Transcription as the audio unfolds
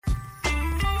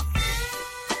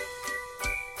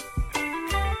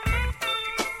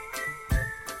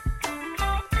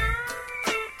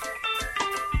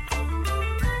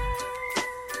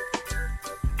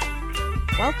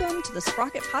Welcome to the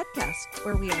Sprocket Podcast,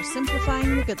 where we are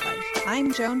simplifying the good life.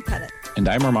 I'm Joan Pettit. And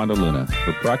I'm Armando Luna.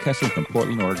 We're broadcasting from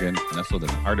Portland, Oregon, nestled in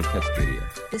the heart of Cascadia.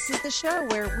 This is the show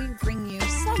where we bring you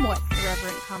somewhat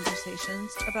irreverent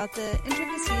conversations about the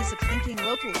intricacies of thinking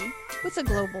locally with a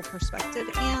global perspective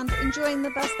and enjoying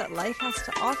the best that life has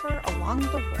to offer along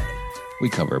the way. We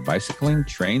cover bicycling,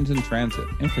 trains and transit,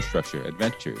 infrastructure,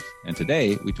 adventures. And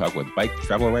today we talk with bike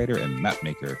travel writer and map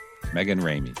maker, Megan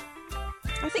Ramey.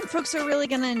 I think folks are really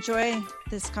going to enjoy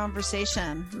this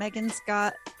conversation. Megan's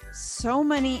got so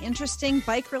many interesting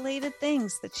bike-related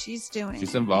things that she's doing.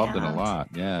 She's involved in a lot.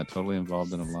 Yeah, totally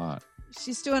involved in a lot.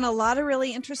 She's doing a lot of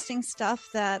really interesting stuff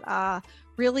that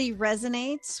really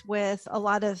resonates with a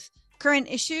lot of current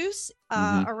issues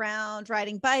around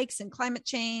riding bikes and climate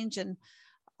change and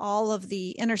all of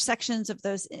the intersections of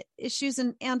those issues.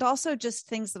 And also just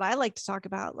things that I like to talk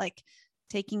about, like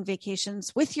taking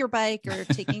vacations with your bike or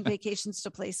taking vacations to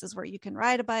places where you can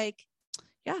ride a bike.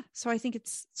 Yeah. So I think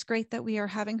it's great that we are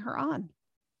having her on.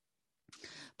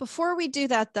 Before we do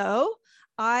that though,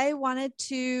 I wanted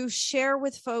to share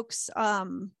with folks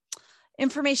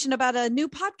information about a new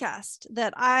podcast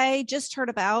that I just heard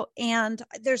about. And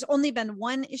there's only been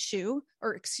one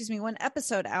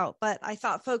episode out, but I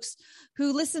thought folks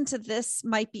who listen to this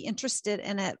might be interested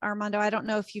in it. Armando, I don't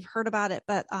know if you've heard about it,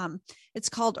 but it's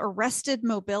called Arrested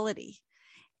Mobility.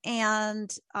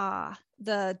 And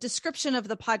the description of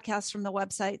the podcast from the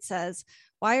website says,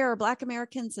 why are Black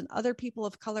Americans and other people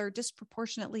of color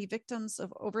disproportionately victims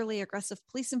of overly aggressive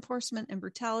police enforcement and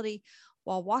brutality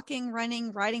while walking,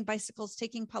 running, riding bicycles,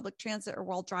 taking public transit, or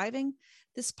while driving?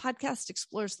 This podcast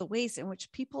explores the ways in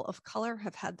which people of color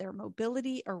have had their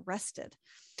mobility arrested.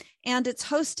 And it's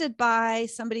hosted by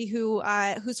somebody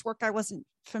whose work I wasn't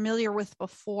familiar with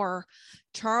before,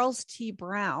 Charles T.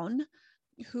 Brown,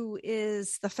 who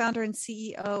is the founder and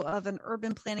CEO of an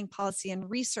urban planning policy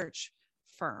and research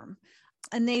firm.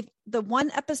 And the one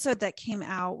episode that came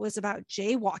out was about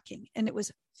jaywalking, and it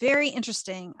was very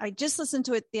interesting. I just listened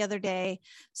to it the other day.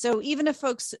 So even if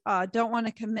folks don't want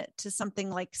to commit to something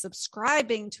like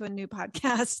subscribing to a new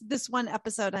podcast, this one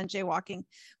episode on jaywalking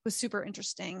was super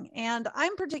interesting. And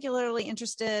I'm particularly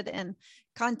interested in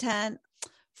content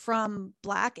from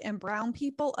Black and Brown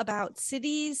people about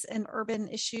cities and urban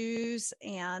issues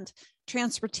and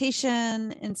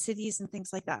transportation in cities and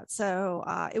things like that. So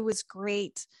it was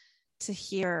great to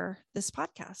hear this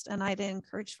podcast, and I'd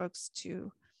encourage folks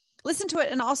to listen to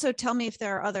it and also tell me if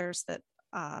there are others that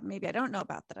maybe I don't know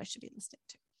about that I should be listening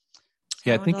to. So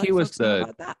yeah, I think he was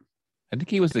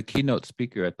the keynote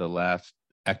speaker at the last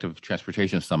Active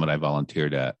Transportation Summit I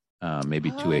volunteered at.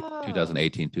 Maybe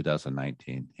 2018,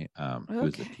 2019. He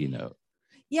was the keynote.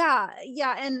 Yeah.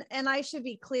 And I should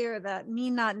be clear that me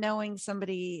not knowing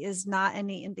somebody is not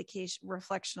any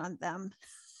reflection on them.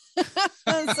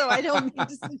 So I don't mean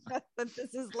to suggest that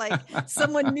this is like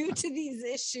someone new to these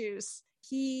issues.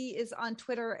 He is on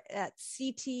Twitter at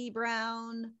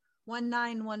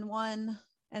CTBrown1911.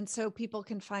 And so people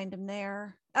can find him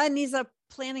there. And he's a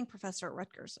planning professor at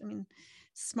Rutgers. I mean,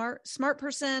 smart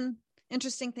person.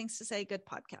 Interesting things to say, good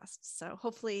podcast. So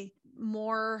hopefully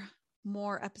more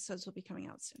episodes will be coming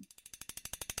out soon.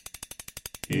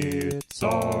 It's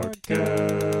our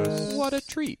guest. What a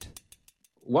treat.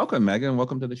 Welcome, Megan.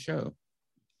 Welcome to the show.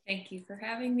 Thank you for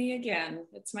having me again.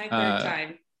 It's my third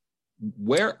time.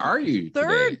 Where are you today?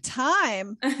 Third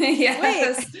time?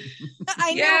 Yes. Wait,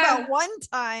 I know about one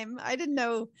time. I didn't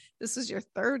know this was your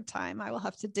third time. I will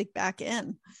have to dig back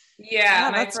in.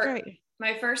 Yeah, that's great.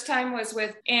 My first time was so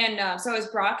it was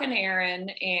Brock and Aaron,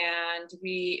 and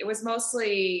it was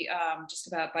mostly just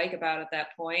about Bike About at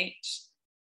that point.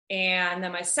 And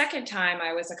then my second time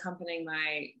I was accompanying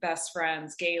my best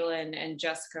friends, Galen Mook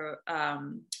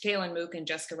and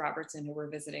Jessica Robertson, who were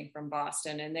visiting from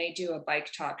Boston, and they do a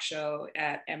bike talk show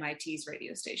at MIT's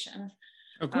radio station.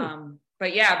 Oh, cool.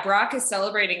 But yeah, Brock is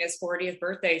celebrating his 40th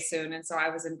birthday soon. And so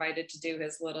I was invited to do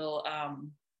his little,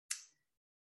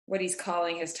 what he's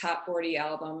calling his top 40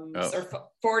 albums or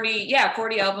 40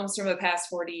 albums from the past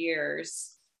 40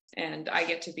 years. And I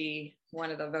get to be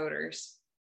one of the voters.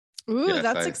 Ooh, yes,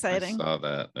 that's exciting. I saw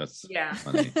that. That's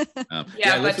funny.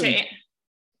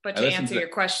 But to answer your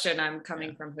question, I'm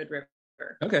coming from Hood River.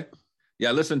 Okay. Yeah,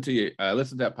 I listened to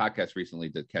that podcast recently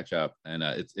to catch up, and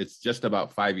it's just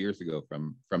about 5 years ago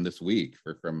from this week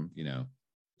from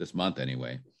this month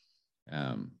anyway.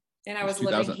 And I was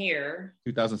living here.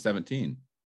 2017.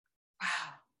 Wow.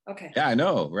 Okay. Yeah, I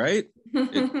know, right?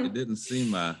 It didn't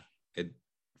seem for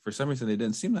some reason it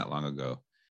didn't seem that long ago.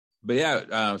 But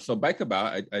yeah, so Bike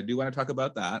About, I do want to talk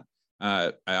about that.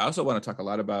 I also want to talk a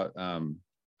lot about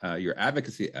your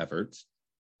advocacy efforts.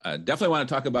 I definitely want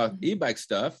to talk about e-bike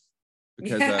stuff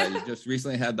because you just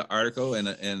recently had the article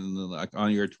and like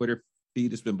on your Twitter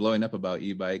feed, it's been blowing up about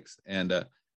e-bikes. And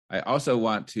I also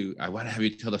want to have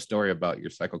you tell the story about your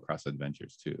cyclocross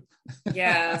adventures too.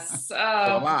 Yes.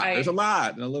 There's a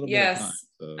lot in a little bit of time.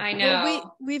 So. I know.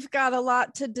 Well, we've got a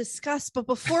lot to discuss, but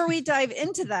before we dive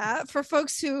into that, for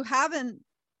folks who haven't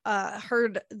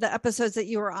heard the episodes that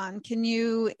you were on, can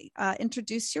you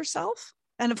introduce yourself?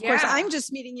 And of course, I'm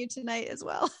just meeting you tonight as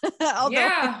well.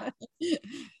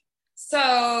 So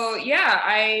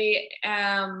I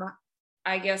am,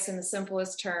 I guess in the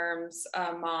simplest terms,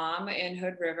 a mom in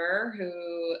Hood River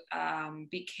who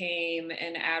became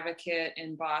an advocate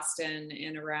in Boston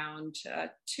in around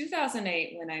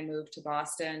 2008 when I moved to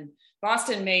Boston.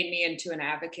 Boston made me into an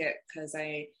advocate because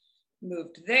I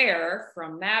moved there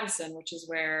from Madison, which is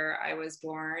where I was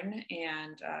born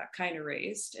and kind of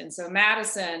raised. And so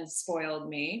Madison spoiled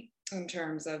me in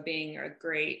terms of being a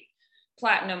great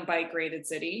platinum bike rated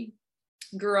city.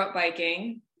 Grew up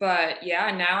biking, but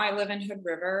now I live in Hood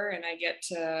River and I get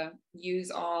to use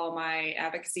all my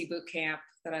advocacy boot camp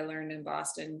that I learned in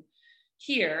Boston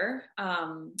here.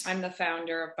 I'm the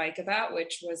founder of Bike About,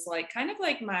 which was kind of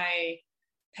like my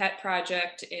pet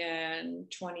project. In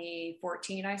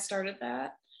 2014 I started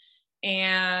that,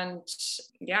 and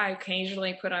I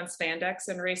occasionally put on spandex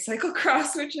and race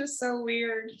cyclocross, which is so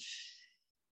weird.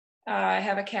 I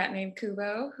have a cat named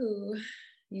Kubo who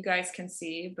you guys can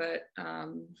see, but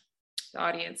the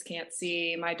audience can't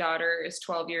see. My daughter is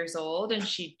 12 years old and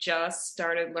she just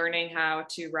started learning how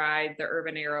to ride the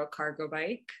Urban Arrow cargo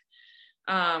bike,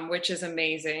 which is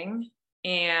amazing.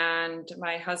 And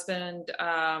my husband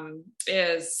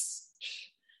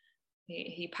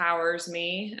he powers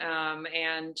me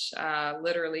and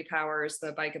literally powers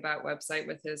the Bike About website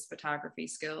with his photography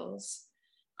skills.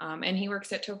 And he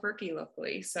works at Tofurky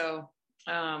locally. So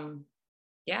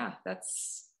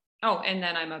that's, and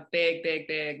then I'm a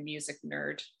big music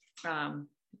nerd. And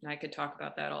I could talk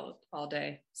about that all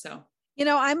day. So,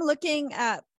 I'm looking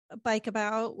at Bike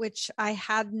About, which I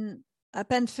hadn't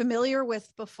been familiar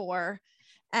with before.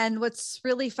 And what's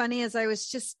really funny is I was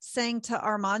just saying to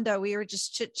Armando, we were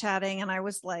just chit-chatting and I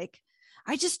was like,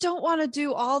 I just don't want to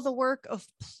do all the work of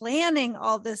planning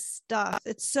all this stuff.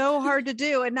 It's so hard to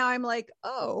do. And now I'm like,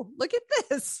 oh, look at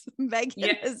this.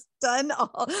 Megan has done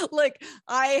all,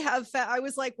 I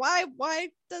was like, why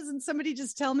doesn't somebody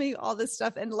just tell me all this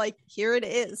stuff? And here it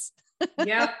is.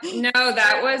 Yep. No,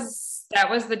 that was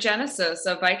the genesis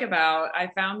of Bike About. I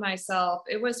found myself,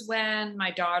 it was when my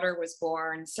daughter was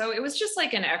born. So it was just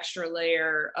like an extra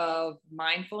layer of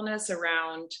mindfulness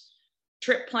around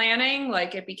trip planning.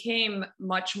 It became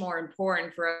much more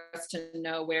important for us to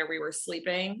know where we were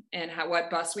sleeping and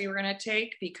what bus we were going to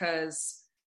take, because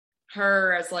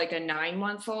her as a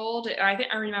 9-month-old, I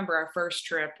remember our first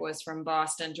trip was from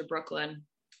Boston to Brooklyn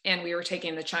and we were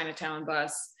taking the Chinatown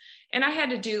bus. And I had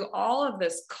to do all of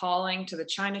this calling to the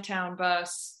Chinatown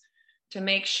bus to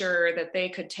make sure that they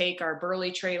could take our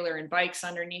Burley trailer and bikes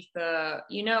underneath the,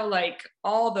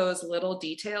 all those little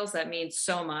details that mean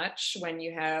so much when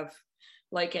you have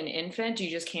an infant. You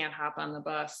just can't hop on the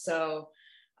bus. So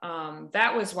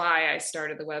that was why I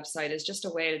started the website, is just a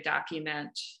way to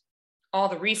document all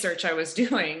the research I was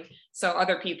doing so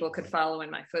other people could follow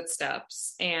in my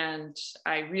footsteps. And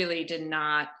I really did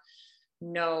not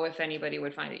know if anybody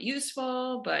would find it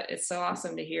useful, but it's so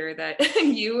awesome to hear that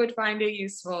you would find it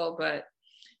useful. But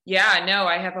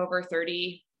I have over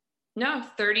 30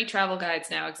 travel guides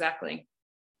now. Exactly.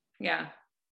 Yeah.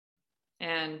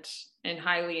 And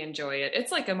highly enjoy it.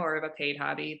 It's a more of a paid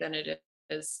hobby than it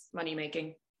is money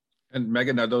making. And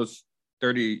Megan, are those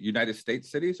 30 United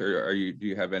States cities, or do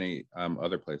you have any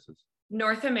other places?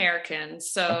 North American.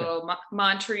 So okay.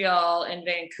 Montreal and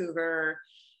Vancouver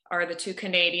are the two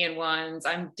Canadian ones.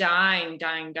 I'm dying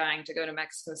to go to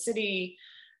Mexico City.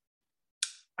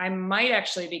 I might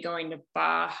actually be going to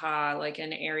Baja,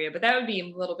 an area, but that would be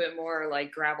a little bit more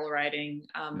gravel riding,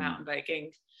 mountain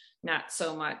biking, not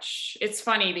so much. It's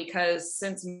funny because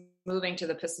since moving to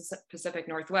the Pacific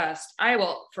Northwest, I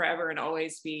will forever and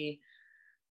always be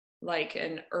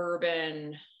an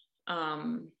urbanite /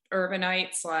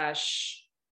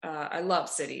 I love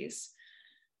cities.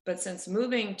 But since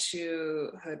moving to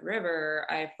Hood River,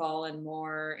 I've fallen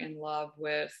more in love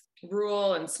with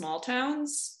rural and small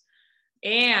towns.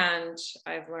 And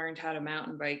I've learned how to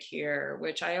mountain bike here,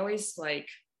 which I always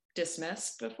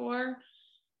dismissed before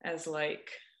as I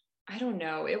don't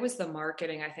know, it was the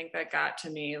marketing, I think, that got to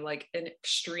me, an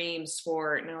extreme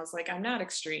sport. And I was I'm not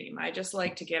extreme. I just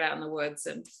like to get out in the woods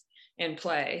and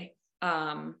play.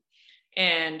 And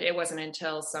it wasn't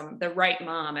until the right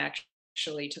mom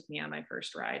actually took me on my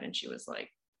first ride, and she was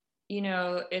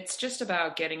it's just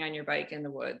about getting on your bike in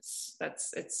the woods.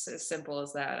 It's as simple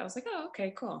as that. I was like, oh,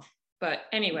 okay, cool. But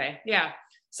anyway, yeah.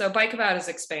 So Bike About is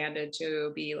expanded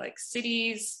to be like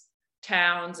cities,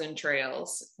 towns, and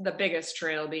trails. The biggest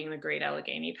trail being the Great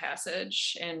Allegheny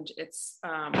Passage. And it's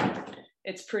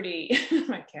pretty,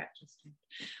 my cat just,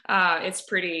 it's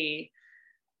pretty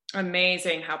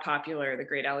amazing how popular the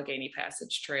Great Allegheny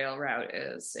Passage trail route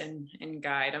is in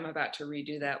guide. I'm about to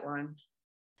redo that one.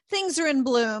 Things are in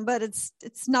bloom, but it's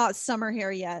not summer here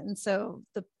yet, and so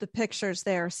the pictures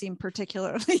there seem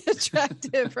particularly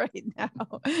attractive right now.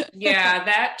 Yeah,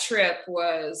 that trip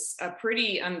was a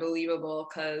pretty unbelievable,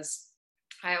 because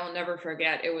I will never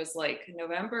forget, it was like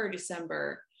November or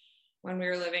December when we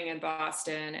were living in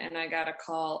Boston, and I got a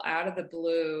call out of the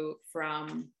blue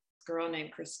from a girl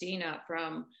named Christina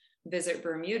from Visit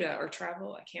Bermuda or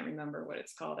Travel, I can't remember what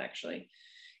it's called actually.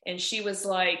 And she was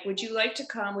like, would you like to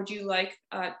come? Would you like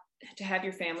to have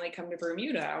your family come to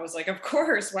Bermuda? I was like, of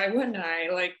course, why wouldn't I?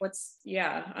 Like,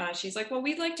 she's like, well,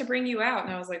 we'd like to bring you out.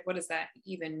 And I was like, what does that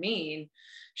even mean?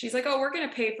 She's like, oh, we're going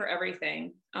to pay for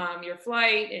everything, your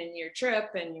flight and your trip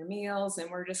and your meals,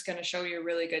 and we're just going to show you a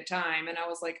really good time. And I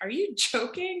was like, are you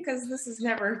joking? Because this has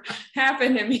never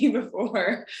happened to me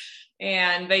before.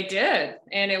 And they did.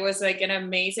 And it was like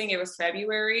it was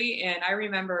February. And I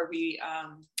remember we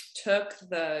took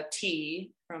the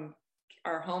T from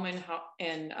our home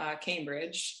in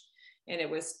Cambridge, and it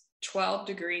was 12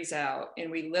 degrees out,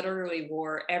 and we literally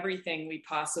wore everything we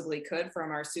possibly could from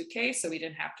our suitcase so we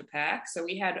didn't have to pack. So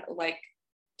we had like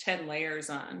 10 layers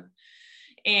on,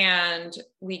 and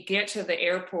we get to the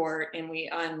airport and we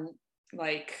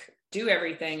do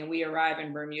everything, and we arrive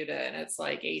in Bermuda and it's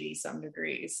like 80 some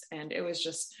degrees, and it was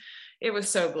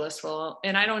so blissful.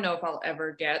 And I don't know if I'll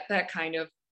ever get that kind of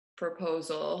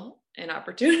proposal and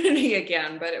opportunity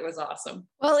again, but it was awesome.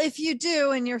 Well, if you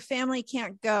do and your family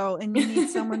can't go and you need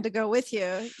someone to go with you,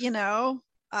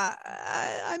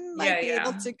 I might be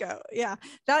able to go. Yeah.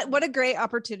 What a great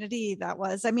opportunity that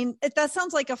was. I mean, that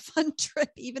sounds like a fun trip,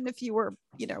 even if you were,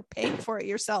 paying for it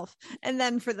yourself, and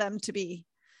then for them to be.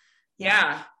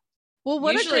 Yeah. Well,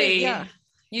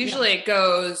 usually it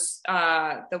goes,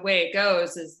 the way it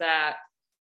goes is that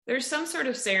there's some sort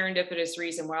of serendipitous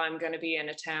reason why I'm going to be in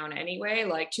a town anyway,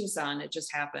 like Tucson. It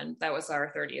just happened. That was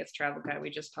our 30th travel guide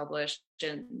we just published.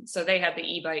 And so they had the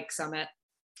e-bike summit,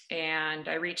 and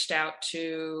I reached out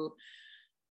to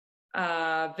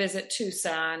Visit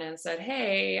Tucson and said,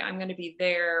 hey, I'm going to be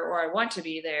there, or I want to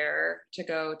be there to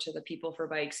go to the People for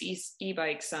Bikes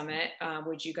e-bike summit.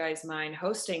 Would you guys mind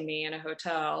hosting me in a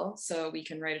hotel so we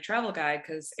can write a travel guide?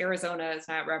 Because Arizona is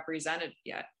not represented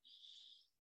yet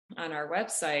on our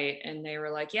website. And they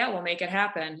were like, yeah, we'll make it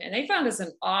happen. And they found us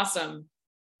an awesome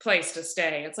place to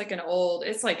stay. It's like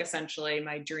essentially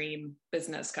my dream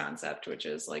business concept, which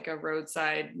is like a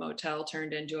roadside motel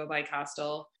turned into a bike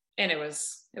hostel. And it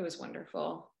was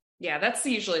wonderful. Yeah, that's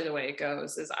usually the way it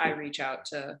goes, is I reach out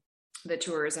to the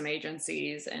tourism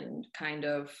agencies and kind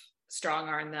of strong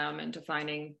arm them into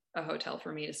finding a hotel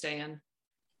for me to stay in.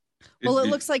 Well, it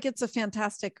looks like it's a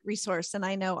fantastic resource, and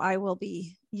I know I will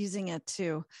be using it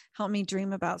to help me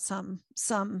dream about some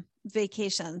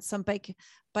vacations, some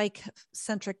bike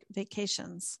centric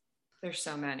vacations. There's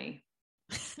so many.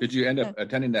 Did you end up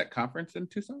attending that conference in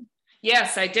Tucson?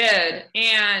 Yes, I did.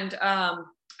 And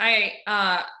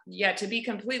to be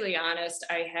completely honest,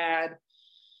 I had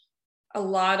a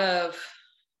lot of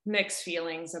mixed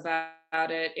feelings about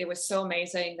it. It was so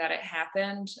amazing that it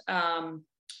happened.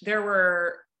 There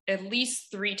were at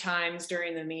least 3 times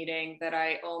during the meeting that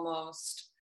I almost,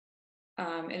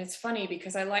 and it's funny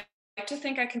because I like to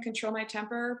think I can control my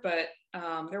temper, but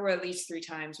there were at least 3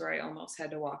 times where I almost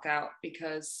had to walk out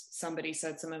because somebody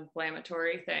said some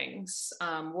inflammatory things.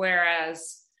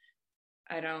 Whereas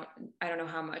I don't know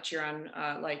how much you're on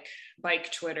like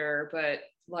bike Twitter, but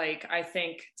like I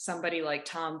think somebody like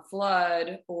Tom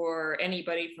Flood or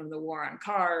anybody from the War on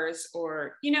Cars,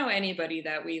 or anybody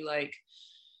that we like,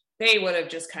 they would have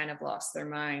just kind of lost their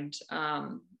mind.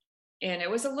 And it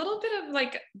was a little bit of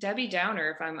like Debbie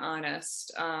Downer, if I'm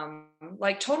honest,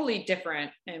 like totally different.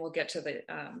 And we'll get to the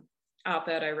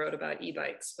op-ed I wrote about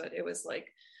e-bikes, but it was like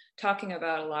talking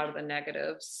about a lot of the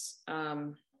negatives,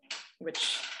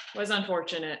 which was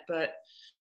unfortunate, but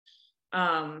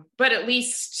at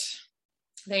least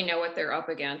they know what they're up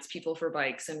against, People for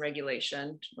Bikes and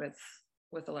regulation with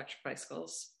electric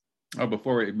bicycles. Oh,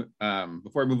 before we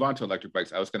move on to electric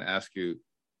bikes, I was going to ask you,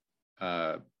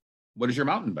 what is your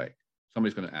mountain bike?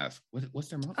 Somebody's going to ask, what's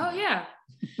their mountain bike? Oh, yeah.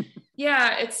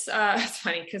 Yeah, it's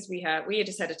funny because we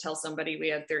just had to tell somebody we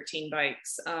had 13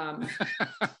 bikes,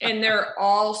 and they're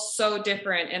all so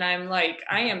different. And I'm like,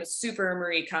 I am a super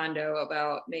Marie Kondo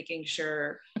about making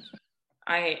sure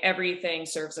everything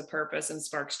serves a purpose and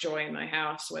sparks joy in my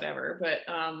house, whatever. But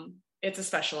it's a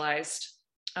specialized,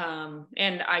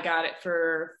 and I got it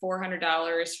for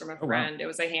 $400 from a friend. Wow. It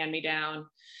was a hand-me-down.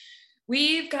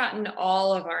 We've gotten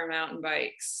all of our mountain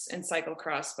bikes and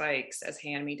cyclocross bikes as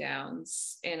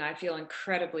hand-me-downs, and I feel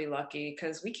incredibly lucky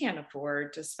because we can't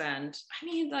afford to spend. I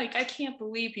mean, like, I can't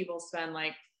believe people spend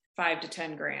like $5,000 to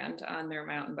 $10,000 on their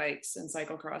mountain bikes and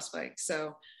cyclocross bikes.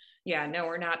 So, yeah, no,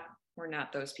 we're not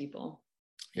those people.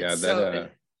 Yeah,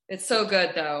 it's so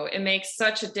good though. It makes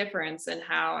such a difference in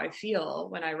how I feel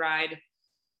when I ride.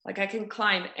 Like, I can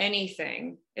climb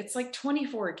anything. It's like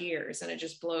 24 gears and it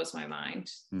just blows my mind.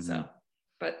 Mm-hmm. So,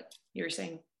 but you were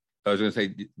saying? I was going to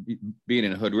say, being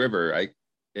in Hood River,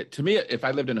 to me, if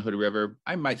I lived in Hood River,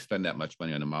 I might spend that much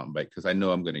money on a mountain bike because I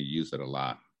know I'm going to use it a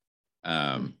lot.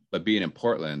 But being in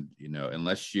Portland,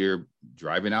 unless you're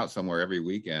driving out somewhere every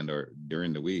weekend or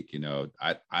during the week,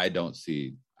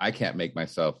 I can't make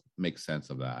myself make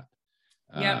sense of that.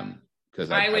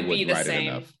 Because I would be the same.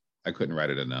 Enough. I couldn't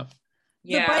ride it enough.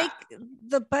 Yeah.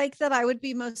 The bike that I would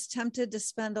be most tempted to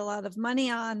spend a lot of money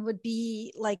on would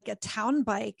be like a town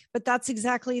bike, but that's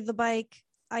exactly the bike.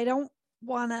 I don't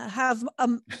want to have a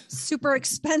super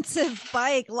expensive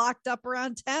bike locked up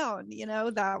around town,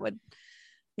 that would,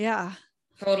 yeah.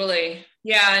 Totally.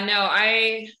 Yeah, no,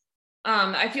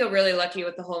 I feel really lucky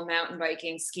with the whole mountain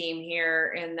biking scheme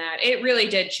here in that it really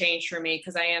did change for me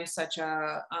because I am such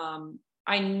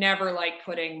I never like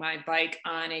putting my bike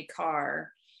on a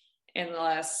car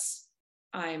unless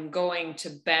I'm going to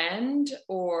Bend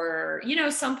or,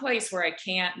 someplace where I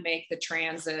can't make the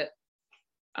transit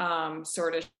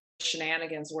sort of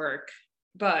shenanigans work.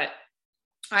 But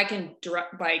I can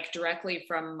bike directly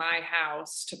from my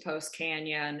house to Post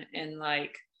Canyon and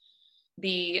like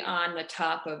be on the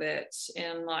top of it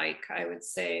in like, I would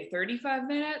say 35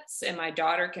 minutes. And my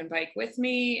daughter can bike with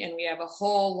me. And we have a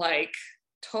whole like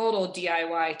total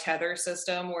DIY tether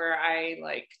system where I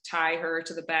like tie her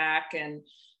to the back and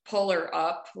pull her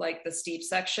up like the steep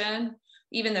section.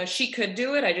 Even though she could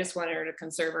do it, I just wanted her to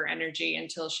conserve her energy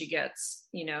until she gets,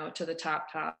 to the top.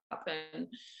 And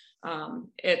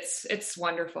it's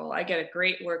wonderful. I get a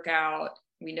great workout.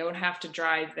 We don't have to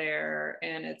drive there.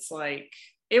 And it's like,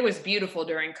 it was beautiful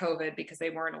during COVID because they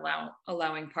weren't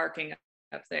allowing parking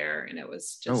up there. And it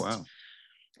was just,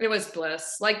 it was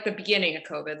bliss. Like the beginning of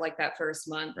COVID, like that first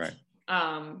month. Right.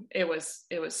 It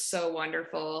was so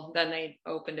wonderful. Then they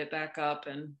opened it back up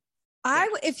and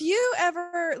if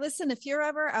you're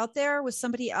ever out there with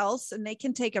somebody else and they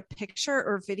can take a picture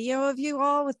or video of you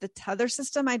all with the tether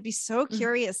system, I'd be so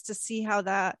curious to see how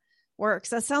that works.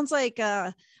 That sounds like,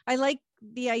 I like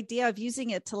the idea of using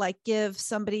it to like give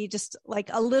somebody just like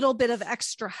a little bit of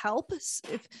extra help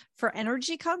for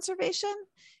energy conservation,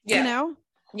 Yeah, no,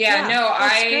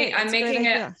 I'm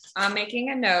making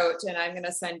a note and I'm going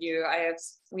to send you,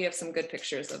 we have some good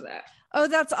pictures of that. Oh,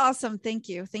 that's awesome. Thank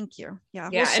you. Yeah.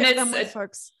 We'll share them with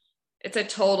folks. It's a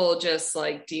total just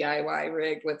like DIY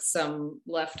rig with some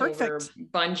leftover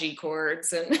bungee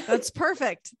cords. And that's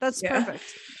perfect. Perfect.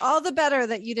 All the better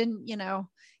that you didn't,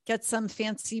 get some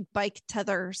fancy bike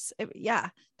tethers.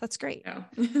 That's great. Yeah.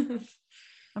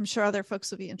 I'm sure other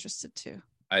folks will be interested too.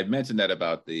 I mentioned that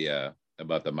about the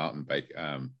mountain bike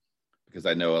because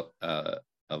I know a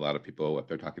lot of people, if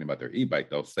they're talking about their e-bike,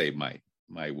 they'll say my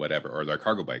whatever, or their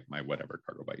cargo bike, my whatever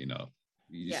cargo bike,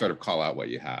 you sort of call out what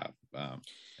you have.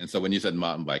 And so when you said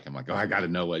mountain bike, I'm like, I got to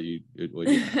know what you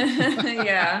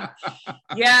have.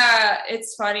 Yeah.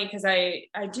 It's funny because I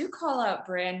do call out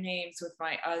brand names with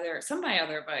some of my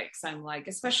other bikes. I'm like,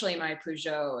 especially my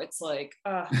Peugeot, it's like,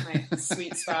 my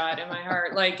sweet spot in my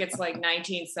heart. Like it's like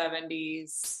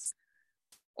 1970s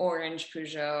orange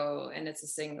Peugeot and it's a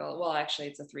single. Well, actually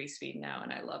it's a 3-speed now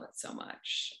and I love it so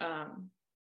much.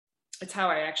 It's how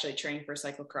I actually train for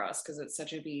cyclocross because it's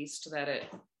such a beast that it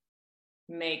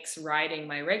makes riding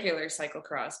my regular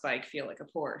cyclocross bike feel like a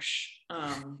Porsche.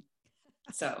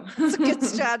 So it's a good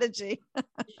strategy.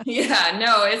 Yeah,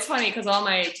 no, it's funny because all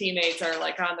my teammates are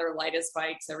like on their lightest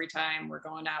bikes every time we're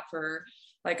going out for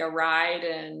like a ride.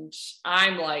 And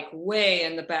I'm like way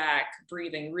in the back,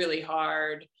 breathing really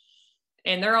hard.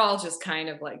 And they're all just kind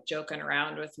of like joking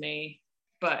around with me.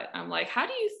 But I'm like, how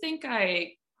do you think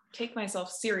I take myself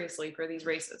seriously for these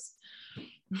races?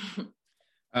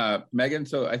 Megan,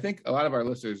 so I think a lot of our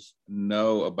listeners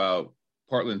know about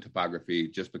Portland topography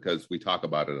just because we talk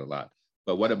about it a lot.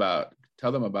 But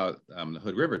tell them about the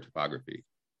Hood River topography.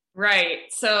 Right.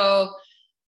 So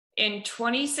In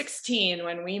 2016,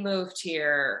 when we moved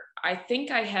here, I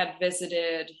think I had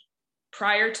visited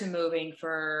prior to moving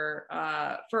for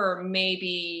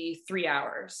maybe 3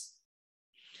 hours.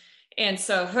 And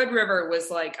so Hood River was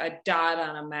like a dot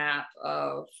on a map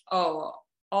of,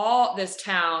 all this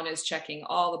town is checking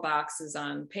all the boxes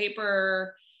on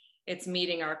paper. It's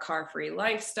meeting our car-free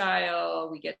lifestyle.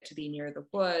 We get to be near the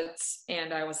woods.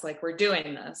 And I was like, we're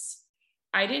doing this.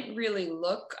 I didn't really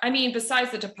look, I mean,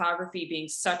 besides the topography being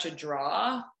such a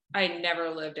draw, I never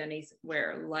lived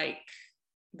anywhere like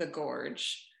the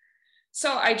gorge.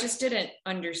 So I just didn't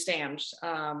understand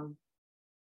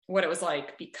what it was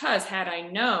like, because had I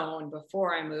known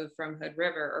before I moved from Hood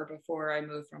River or before I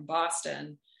moved from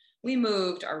Boston, we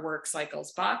moved our work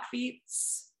cycles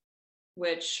Bachfiets,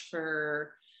 which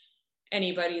for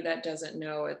anybody that doesn't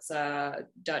know, it's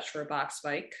Dutch for box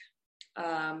bike.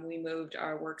 We moved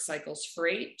our work cycles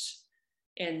freight,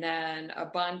 and then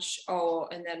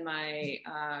and then my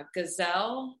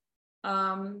Gazelle,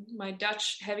 my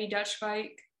heavy Dutch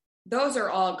bike. Those are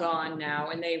all gone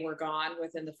now, and they were gone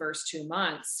within the first 2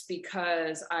 months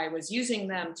because I was using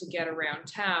them to get around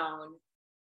town,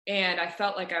 and I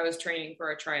felt like I was training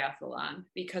for a triathlon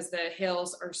because the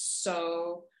hills are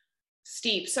so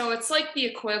steep. So it's like the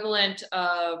equivalent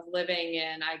of living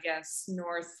in, I guess,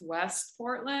 Northwest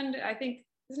Portland. I think,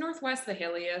 is Northwest the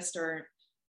hilliest, or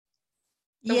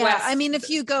west? I mean,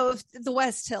 if you go the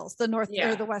West Hills, the north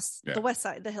or the west, yeah. the west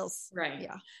side, the hills, right?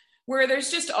 Yeah, where there's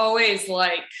just always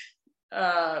like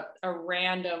a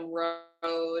random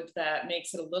road that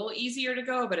makes it a little easier to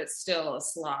go, but it's still a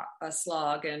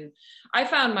slog. And I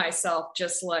found myself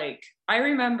just like, I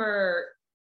remember,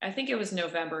 I think it was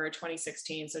November of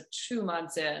 2016, so 2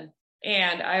 months in,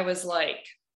 and I was like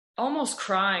almost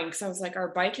crying because I was like, our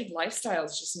biking lifestyle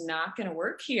is just not going to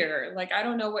work here. Like, I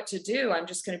don't know what to do. I'm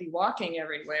just going to be walking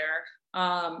everywhere.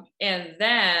 And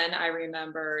then I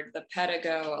remembered the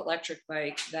Pedigo electric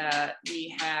bike that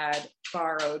we had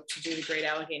borrowed to do the Great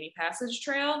Allegheny Passage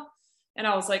Trail. And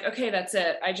I was like, okay, that's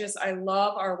it. I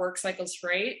love our work cycles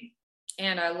freight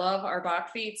and I love our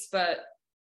Bachfiets, but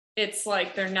it's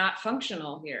like, they're not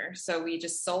functional here. So we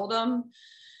just sold them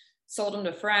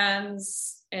to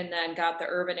friends, and then got the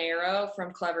Urban Arrow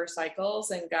from Clever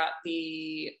Cycles and got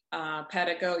the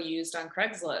Pedigo used on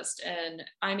Craigslist. And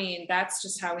I mean, that's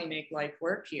just how we make life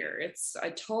work here. It's a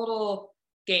total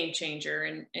game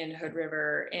changer in Hood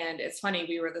River. And it's funny,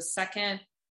 we were the second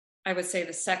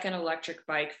electric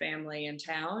bike family in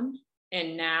town.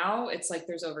 And now it's like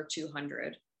there's over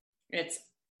 200. It's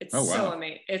so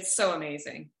amazing. It's so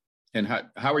amazing. And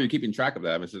how are you keeping track of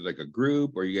that? Is it like a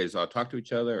group, or you guys all talk to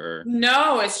each other? Or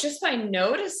no, it's just by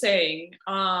noticing.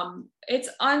 It's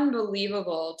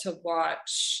unbelievable to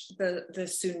watch the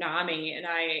tsunami, and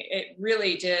it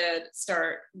really did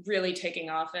start really taking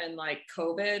off in like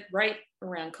COVID, right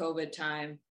around COVID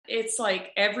time. It's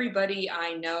like everybody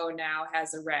I know now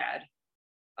has a rad,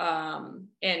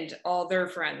 and all their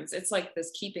friends. It's like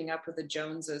this keeping up with the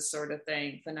Joneses sort of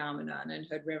phenomenon in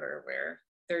Hood River, where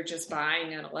they're just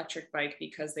buying an electric bike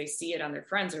because they see it on their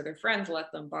friends, or their friends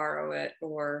let them borrow it,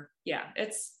 or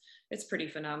it's pretty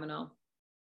phenomenal.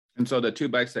 And so the two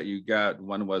bikes that you got,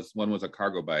 one was a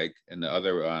cargo bike, and the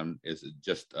other is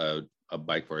just a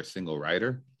bike for a single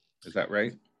rider. Is that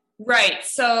right? Right.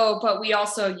 So, but we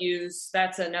also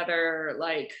that's another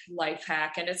like life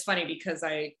hack. And it's funny because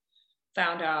I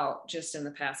found out just in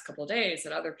the past couple of days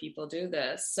that other people do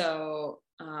this. So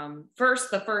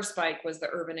the first bike was the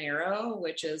Urban Arrow,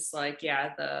 which is like,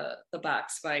 the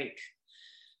box bike,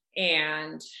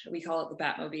 and we call it the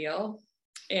Batmobile,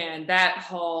 and that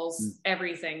hauls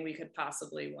everything we could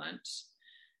possibly want.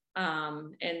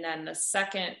 And then the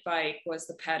second bike was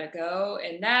the Pedigo,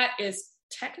 and that is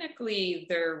technically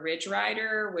their Ridge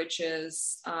Rider, which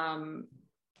is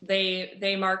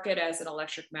they market as an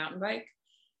electric mountain bike.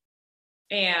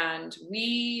 And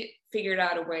we figured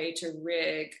out a way to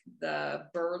rig the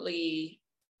Burley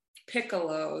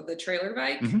Piccolo, the trailer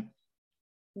bike. Mm-hmm.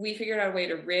 We figured out a way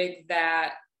to rig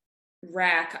that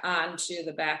rack onto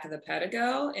the back of the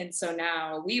Pedigo. And so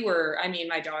now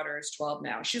my daughter is 12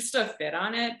 now. She'll still fit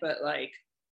on it, but like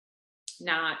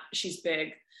she's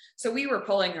big. So we were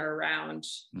pulling her around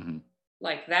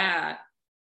like that.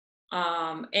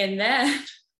 And then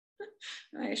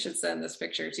I should send this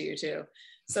picture to you too.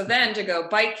 So then to go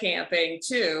bike camping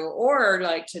too, or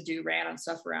like to do random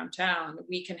stuff around town,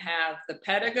 we can have the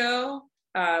Pedigo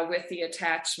with the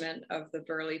attachment of the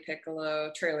Burley Piccolo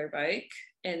trailer bike.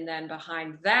 And then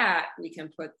behind that, we can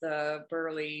put the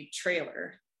Burley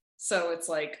trailer. So it's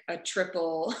like a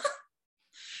triple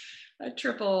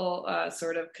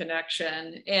sort of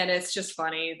connection. And it's just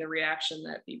funny, the reaction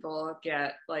that people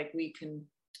get. Like, we can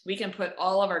we can put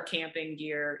all of our camping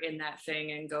gear in that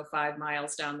thing and go 5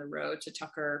 miles down the road to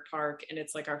Tucker Park. And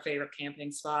it's like our favorite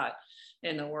camping spot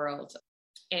in the world.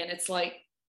 And it's like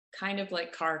kind of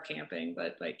like car camping,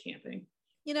 but like camping.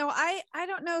 You know, I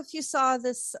don't know if you saw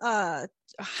this,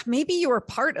 maybe you were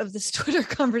part of this Twitter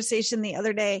conversation the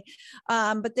other day,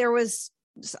 but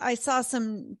I saw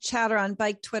some chatter on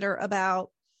bike Twitter about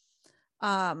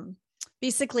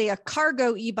basically a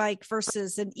cargo e-bike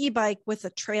versus an e-bike with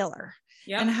a trailer.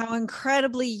 Yep. And how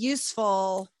incredibly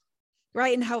useful,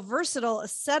 right? And how versatile a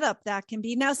setup that can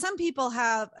be. Now, some people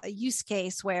have a use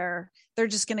case where they're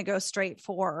just going to go straight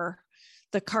for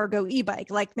the cargo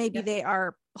e-bike. Like maybe they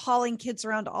are hauling kids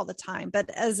around all the time, but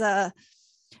as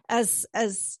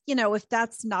you know, if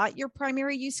that's not your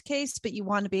primary use case, but you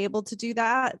want to be able to do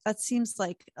that, that seems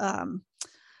like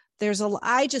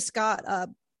I just got a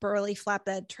Burley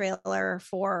flatbed trailer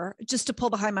for just to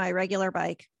pull behind my regular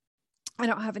bike. I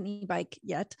don't have an e-bike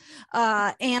yet.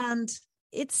 And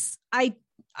I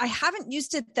haven't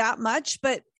used it that much,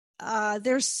 but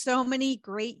there's so many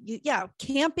great,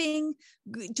 camping,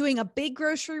 doing a big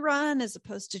grocery run as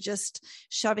opposed to just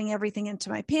shoving everything into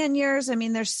my panniers. I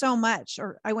mean, there's so much.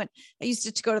 Or I used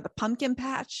it to go to the pumpkin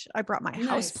patch. I brought my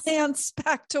house plants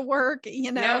back to work,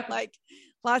 you know, like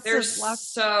lots.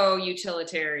 So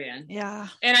utilitarian. Yeah.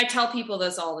 And I tell people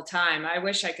this all the time. I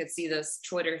wish I could see this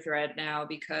Twitter thread now,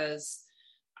 because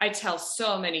I tell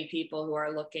so many people who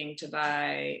are looking to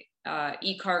buy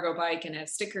e-cargo bike and have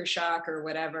sticker shock or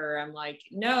whatever. I'm like,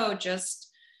 no,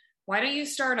 why don't you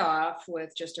start off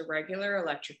with just a regular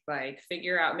electric bike,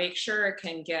 make sure it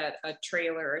can get a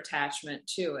trailer attachment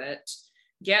to it,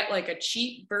 get like a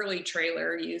cheap Burley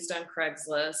trailer used on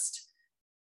Craigslist,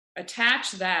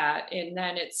 attach that, and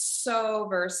then it's so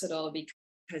versatile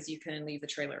because you can leave the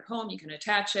trailer at home, you can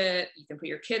attach it, you can put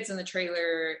your kids in the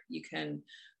trailer, you can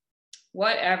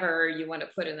whatever you want to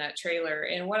put in that trailer.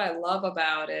 And what I love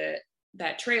about it,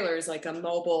 that trailer is like a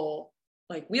mobile,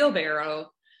 like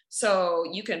wheelbarrow. So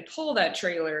you can pull that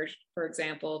trailer, for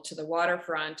example, to the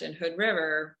waterfront in Hood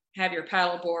River, have your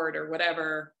paddleboard or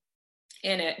whatever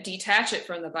in it, detach it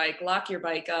from the bike, lock your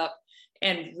bike up,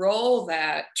 and roll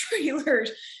that trailer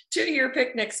to your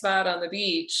picnic spot on the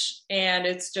beach. And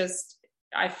it's just,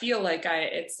 I feel like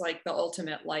it's like the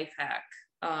ultimate life hack.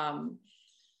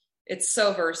 It's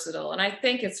so versatile. And I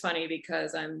think it's funny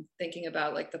because I'm thinking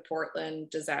about like the Portland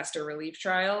disaster relief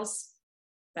trials.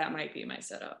 That might be my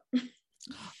setup.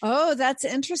 Oh, that's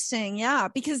interesting. Yeah.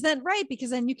 Because then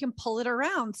you can pull it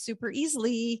around super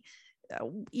easily,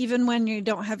 even when you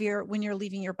don't have when you're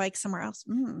leaving your bike somewhere else.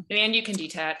 Mm. And you can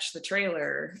detach the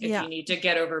trailer if you need to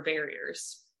get over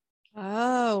barriers.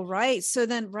 Oh, right. So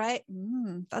then, right.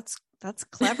 That's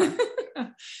clever.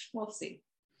 We'll see.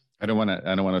 I don't want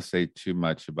to say too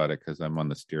much about it because I'm on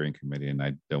the steering committee and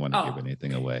I don't want to give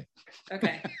anything away.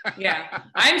 Okay. Yeah.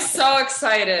 I'm so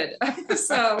excited. It's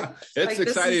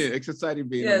exciting. It's exciting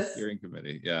being on the steering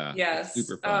committee. Yeah. Yes.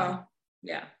 Super fun. Oh,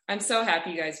 yeah. I'm so happy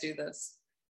you guys do this.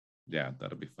 Yeah,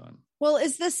 that'll be fun. Well,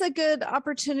 is this a good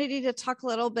opportunity to talk a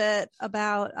little bit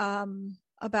about,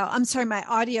 I'm sorry, my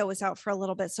audio was out for a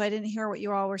little bit, so I didn't hear what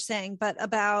you all were saying, but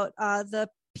about the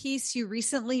piece you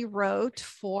recently wrote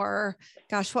for,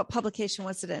 what publication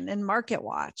was it in Market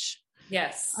Watch?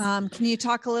 Yes. Can you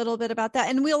talk a little bit about that?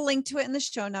 And we'll link to it in the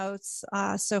show notes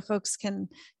so folks can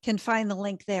find the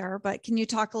link there. But can you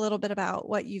talk a little bit about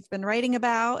what you've been writing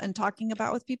about and talking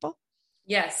about with people?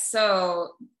 Yes.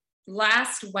 So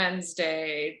last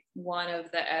Wednesday, one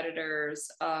of the editors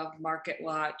of Market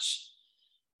Watch,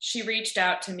 she reached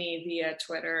out to me via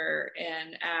Twitter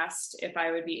and asked if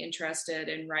I would be interested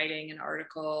in writing an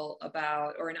article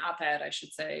or an op-ed, I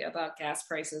should say, about gas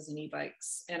prices and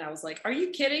e-bikes. And I was like, are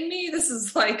you kidding me? This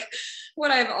is like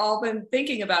what I've all been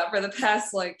thinking about for the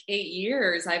past 8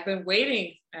 years. I've been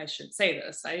waiting, I should say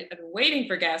this, I've been waiting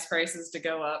for gas prices to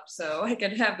go up so I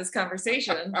could have this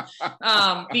conversation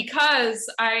because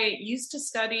I used to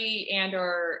study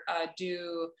or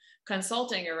do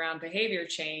consulting around behavior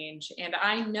change. And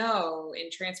I know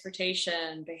in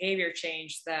transportation behavior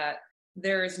change that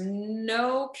there is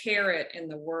no carrot in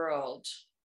the world,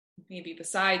 maybe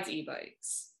besides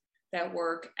e-bikes, that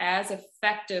work as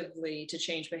effectively to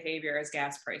change behavior as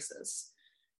gas prices.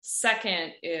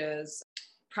 Second is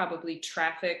probably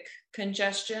traffic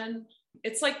congestion.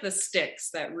 It's like the sticks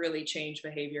that really change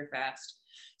behavior fast.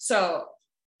 So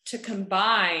to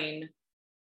combine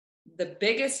the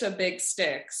biggest of big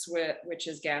sticks, which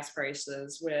is gas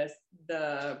prices, with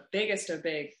the biggest of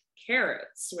big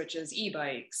carrots, which is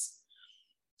e-bikes,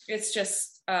 it's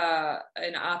just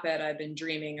an op-ed I've been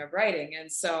dreaming of writing.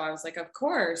 And so I was like, of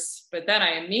course. But then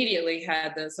I immediately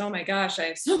had this, oh my gosh, I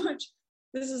have so much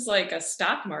this is like a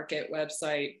stock market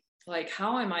website. Like,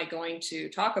 how am I going to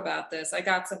talk about this? I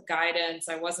got some guidance.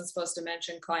 I wasn't supposed to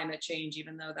mention climate change,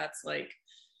 even though that's like,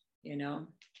 you know,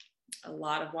 a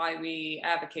lot of why we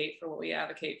advocate for what we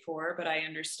advocate for, but I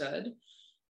understood.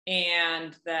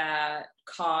 And that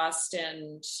cost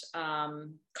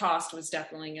was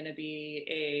definitely going to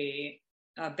be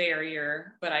a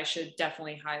barrier, but I should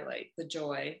definitely highlight the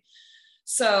joy.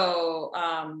 So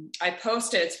I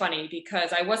posted, it's funny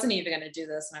because I wasn't even going to do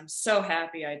this, and I'm so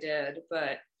happy I did,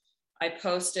 but I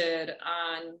posted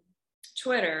on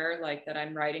Twitter, like, that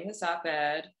I'm writing this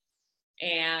op-ed,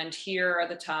 and here are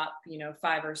the top,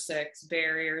 5 or 6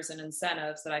 barriers and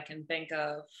incentives that I can think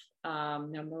of.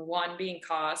 Number 1 being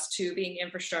cost, 2 being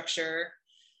infrastructure,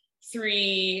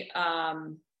 3,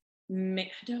 no,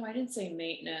 I didn't say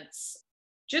maintenance.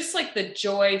 Just like the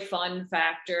joy fun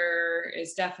factor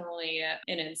is definitely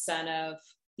an incentive.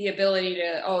 The ability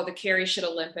to, the Carry Shit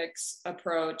Olympics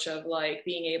approach of like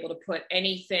being able to put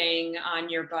anything on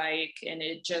your bike and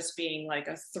it just being like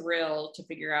a thrill to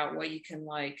figure out what you can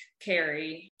like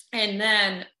carry. And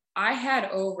then I had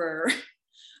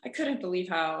I couldn't believe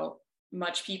how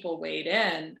much people weighed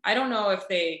in. I don't know if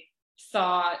they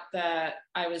thought that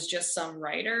I was just some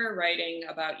writer writing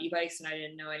about e-bikes and I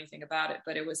didn't know anything about it,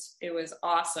 but it was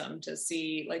awesome to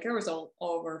see, like, there was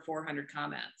over 400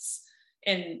 comments.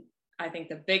 And I think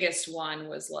the biggest one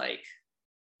was like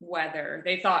weather.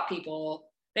 They thought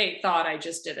I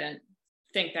just didn't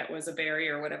think that was a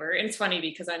barrier or whatever. And it's funny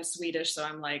because I'm Swedish, so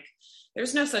I'm like,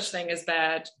 there's no such thing as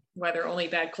bad weather, only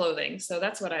bad clothing. So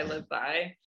that's what I live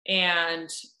by. And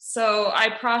so I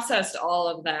processed all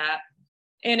of that.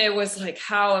 And it was like,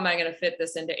 how am I going to fit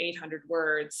this into 800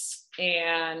 words?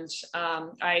 And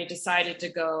I decided to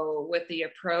go with the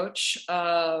approach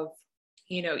of,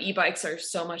 e-bikes are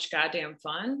so much goddamn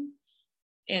fun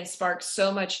and spark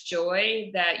so much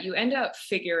joy that you end up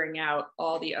figuring out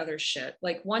all the other shit.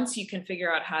 Like, once you can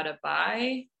figure out how to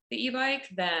buy the e-bike,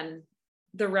 then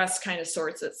the rest kind of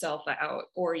sorts itself out,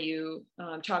 or you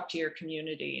talk to your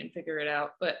community and figure it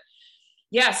out. But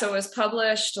yeah, so it was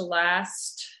published this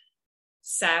past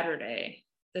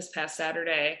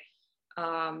Saturday.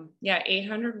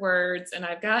 800 words. And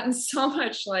I've gotten so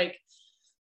much like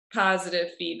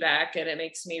positive feedback and it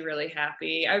makes me really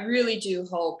happy. I really do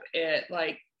hope I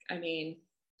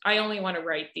only want to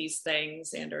write these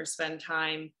things and or spend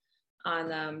time on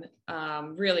them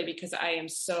really because I am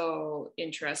so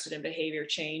interested in behavior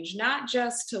change, not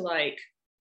just to like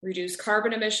reduce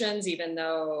carbon emissions, even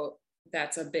though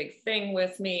that's a big thing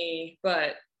with me,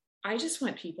 but I just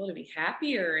want people to be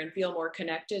happier and feel more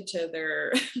connected to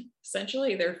their,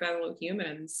 essentially their fellow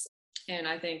humans. And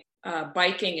I think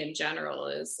biking in general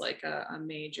is like a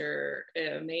major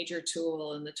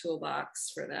tool in the toolbox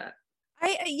for that.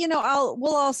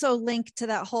 We'll also link to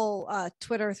that whole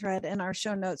Twitter thread in our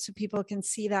show notes so people can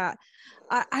see that.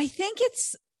 I think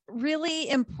it's really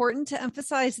important to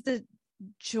emphasize the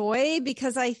joy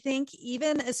because I think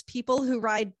even as people who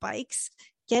ride bikes,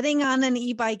 getting on an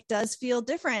e-bike does feel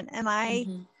different. And I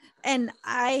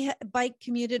bike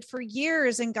commuted for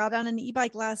years and got on an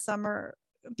e-bike last summer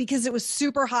because it was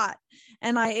super hot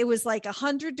and it was like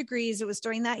 100 degrees. It was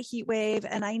during that heat wave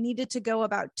and I needed to go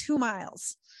about 2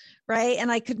 miles. Right.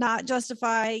 And I could not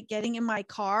justify getting in my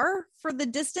car for the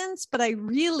distance, but I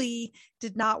really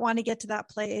did not want to get to that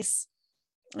place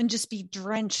and just be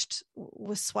drenched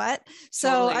with sweat. So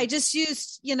totally. I just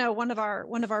used, one of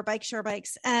our bike share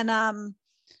bikes and,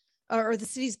 or the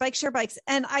city's bike share bikes.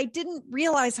 And I didn't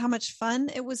realize how much fun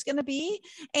it was going to be.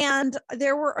 And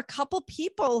there were a couple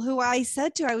people who I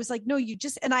said to, I was like, no,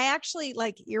 and I actually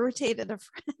like irritated a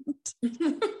friend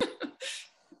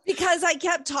because I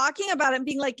kept talking about it and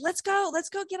being like, let's go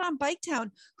get on Bike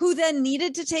Town, who then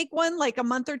needed to take one like a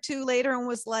month or 2 later and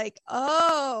was like,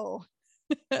 oh,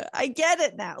 I get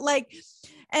it now.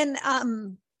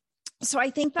 So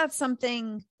I think that's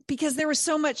something because there was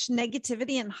so much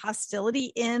negativity and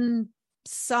hostility in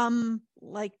some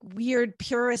like weird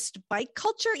purist bike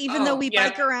culture, even though we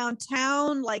bike around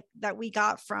town like that we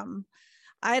got from,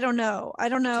 I don't know,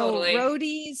 totally.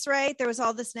 Roadies, right? There was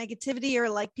all this negativity or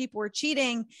like people were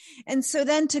cheating. And so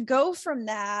then to go from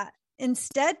that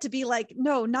instead to be like,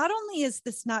 no, not only is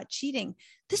this not cheating,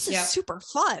 this is super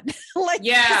fun. It's what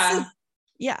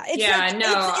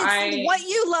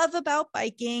you love about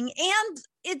biking and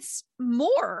it's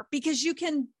more because you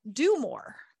can do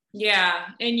more. Yeah.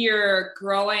 And you're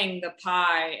growing the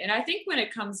pie. And I think when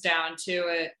it comes down to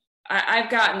it, I've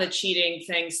gotten the cheating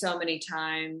thing so many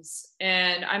times.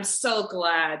 And I'm so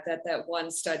glad that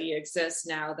one study exists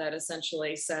now that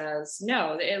essentially says,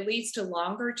 no, it leads to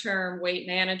longer term weight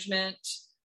management,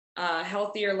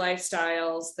 healthier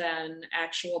lifestyles than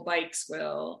actual bikes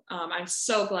will. I'm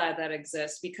so glad that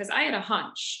exists, because I had a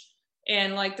hunch.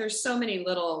 And like, there's so many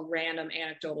little random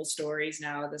anecdotal stories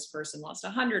now. This person lost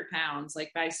 100 pounds.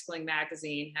 Like Bicycling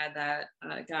Magazine had that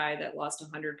guy that lost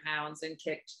 100 pounds and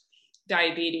kicked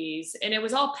diabetes. And it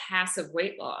was all passive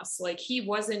weight loss. Like, he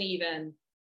wasn't even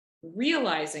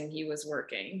realizing he was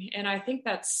working. And I think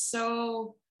that's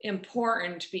so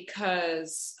important,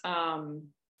 because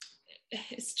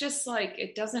it's just like,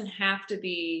 it doesn't have to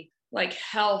be like,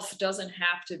 health doesn't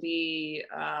have to be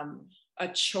a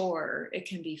chore. It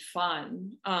can be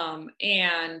fun.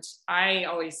 And I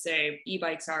always say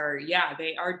e-bikes are,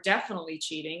 they are definitely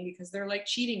cheating, because they're like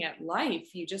cheating at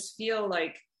life. You just feel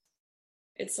like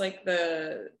it's like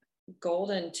the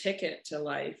golden ticket to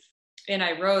life. And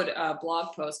I wrote a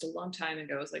blog post a long time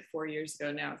ago, it was like 4 years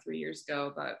ago now, 3 years ago,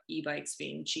 about e-bikes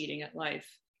being cheating at life.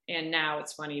 And now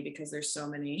it's funny, because there's so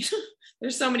many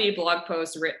blog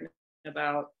posts written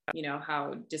about,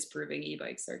 how disproving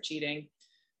e-bikes are cheating.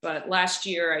 But last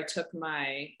year I took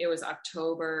it was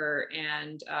October,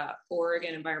 and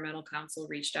Oregon Environmental Council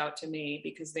reached out to me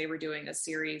because they were doing a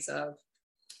series of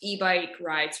e-bike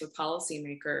rides for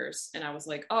policymakers. And I was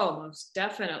like, oh, most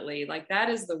definitely. Like, that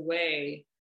is the way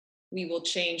we will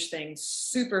change things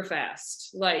super fast.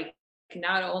 Like,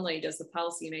 not only does the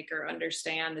policymaker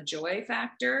understand the joy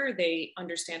factor, they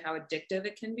understand how addictive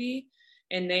it can be,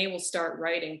 and they will start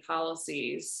writing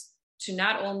policies to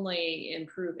not only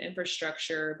improve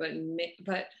infrastructure,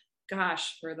 but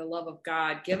gosh, for the love of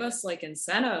God, give us like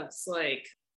incentives, like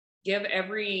give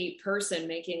every person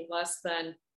making less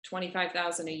than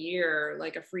 $25,000 a year,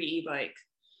 like a free e-bike.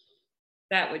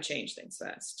 That would change things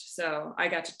fast. So I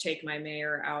got to take my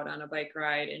mayor out on a bike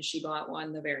ride, and she bought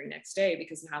one the very next day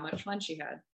because of how much fun she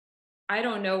had. I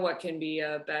don't know what can be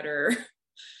a better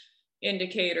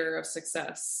indicator of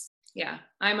success. Yeah,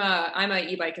 I'm a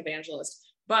e-bike evangelist,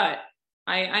 but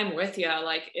I'm with you.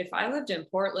 Like, if I lived in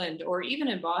Portland or even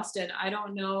in Boston, I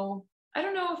don't know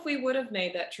if we would have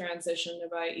made that transition to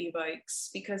buy e-bikes,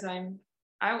 because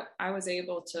I was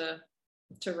able to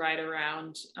ride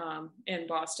around in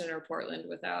Boston or Portland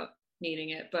without needing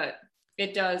it, but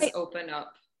it does open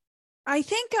up. I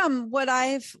think what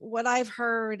I've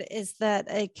heard is that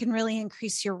it can really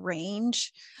increase your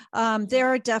range. There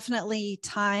are definitely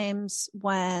times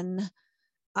when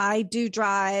I do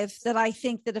drive that I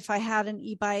think that if I had an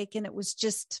e-bike and it was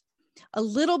just a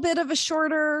little bit of a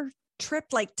shorter trip,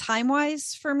 like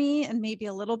time-wise for me, and maybe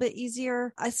a little bit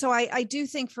easier. So I do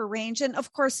think for range, and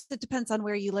of course it depends on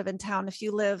where you live in town. If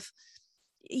you live,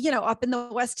 up in the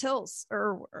West Hills,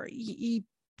 or you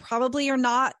probably are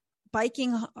not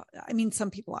biking. I mean,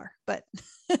 some people are, but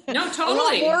no,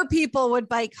 totally. A lot more people would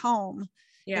bike home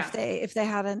if they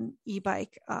had an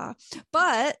e-bike.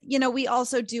 But we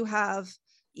also do have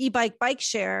e-bike bike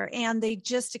share, and they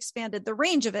just expanded the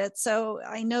range of it. So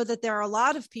I know that there are a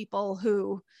lot of people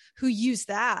who use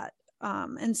that.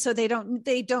 And so they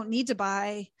don't need to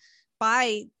buy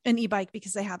an e-bike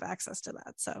because they have access to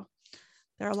that. So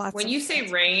there are lots. When you say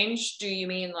range, do you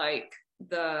mean like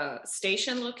the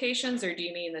station locations, or do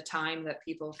you mean the time that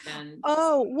people can?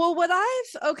 Oh, well,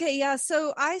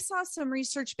 so I saw some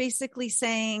research basically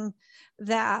saying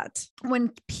that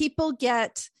when people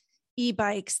get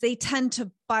e-bikes, they tend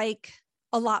to bike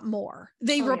a lot more.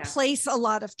 They replace a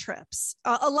lot of trips,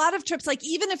 like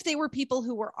even if they were people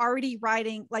who were already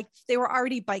riding, like they were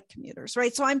already bike commuters,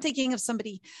 right? So I'm thinking of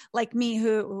somebody like me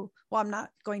who, well, I'm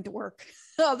not going to work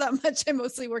all that much. I'm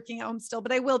mostly working at home still,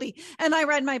 but I will be. And I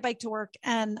ride my bike to work.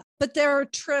 But there are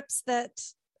trips that,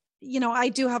 I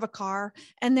do have a car,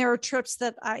 and there are trips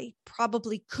that I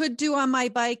probably could do on my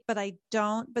bike, but I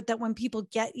don't. But that when people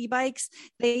get e-bikes,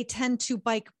 they tend to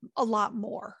bike a lot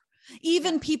more.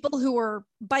 Even people who are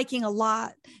biking a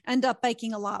lot end up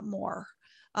biking a lot more.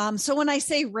 So when I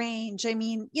say range, I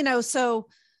mean, so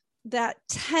that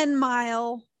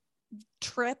 10-mile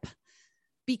trip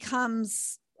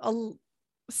becomes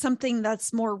something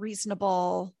that's more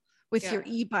reasonable with your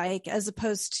e-bike, as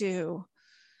opposed to,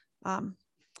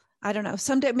 I don't know,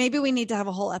 someday maybe we need to have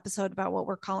a whole episode about what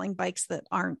we're calling bikes that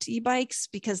aren't e-bikes,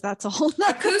 because that's a whole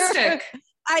nother... Acoustic.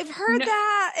 I've heard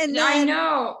that, and then I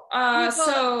know.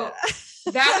 So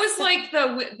that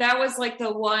was like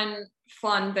the one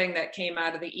fun thing that came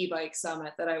out of the e-bike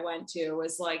summit that I went to,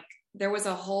 was like there was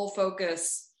a whole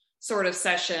focus sort of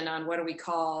session on what do we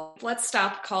call, let's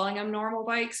stop calling them normal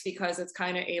bikes because it's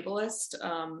kind of ableist.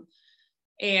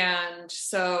 And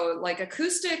so like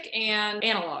acoustic and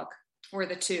analog were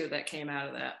the two that came out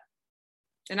of that.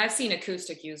 And I've seen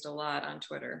acoustic used a lot on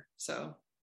Twitter. So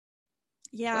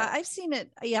yeah, I've seen it.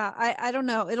 Yeah, I don't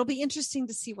know. It'll be interesting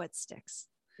to see what sticks.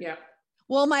 Yeah.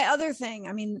 Well, my other thing,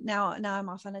 I mean, now I'm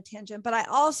off on a tangent, but I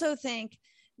also think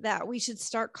that we should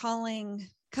start calling,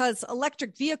 because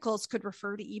electric vehicles could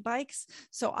refer to e-bikes.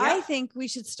 So yeah. I think we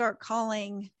should start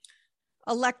calling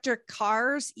electric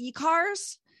cars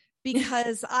e-cars,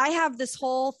 because I have this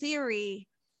whole theory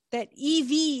that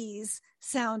EVs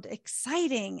sound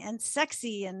exciting and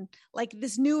sexy and like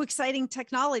this new exciting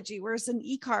technology, whereas an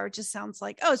e-car just sounds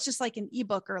like, oh, it's just like an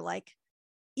ebook or like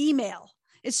email.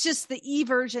 It's just the E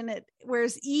version,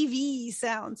 whereas EV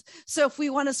sounds. So if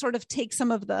we want to sort of take some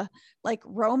of the like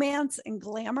romance and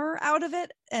glamour out of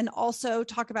it and also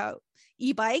talk about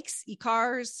e-bikes,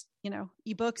 e-cars,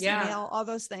 ebooks, email, all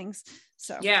those things.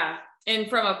 So yeah. And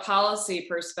from a policy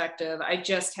perspective, I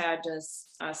just had to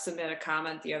submit a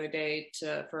comment the other day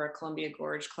for a Columbia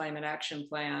Gorge Climate Action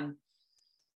Plan,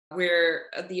 where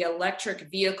the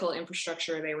electric vehicle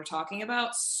infrastructure they were talking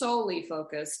about solely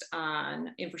focused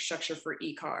on infrastructure for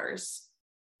e-cars.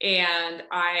 And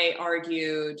I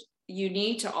argued you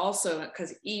need to also,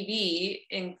 because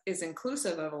EV is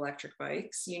inclusive of electric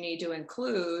bikes, you need to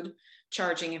include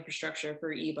charging infrastructure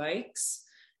for e-bikes,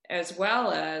 as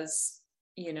well as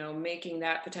making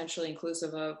that potentially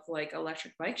inclusive of like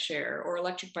electric bike share or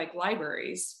electric bike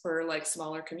libraries for like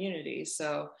smaller communities.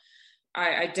 So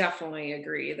I definitely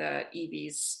agree that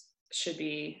EVs should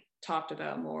be talked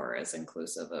about more as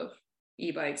inclusive of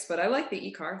e-bikes, but I like the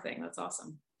e-car thing. That's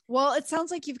awesome. Well, it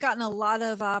sounds like you've gotten a lot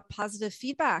of positive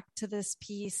feedback to this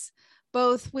piece,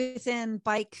 both within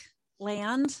bike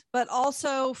land, but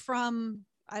also from,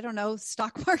 I don't know,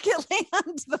 stock market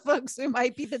land, the folks who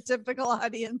might be the typical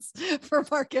audience for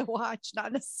Market Watch,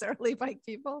 not necessarily bike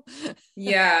people.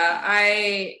 Yeah,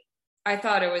 I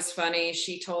thought it was funny.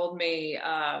 She told me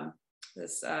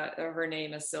her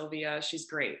name is Sylvia. She's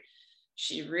great.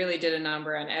 She really did a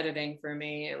number on editing for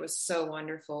me. It was so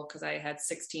wonderful because I had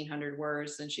 1,600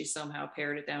 words and she somehow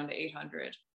pared it down to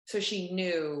 800. So she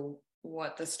knew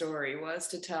what the story was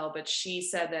to tell, but she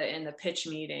said that in the pitch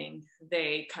meeting,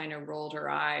 they kind of rolled her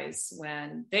eyes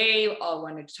when they all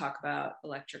wanted to talk about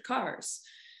electric cars.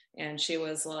 And she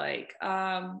was like,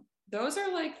 those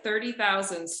are like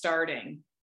 30,000 starting.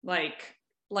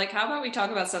 Like, how about we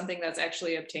talk about something that's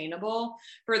actually obtainable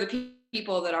for the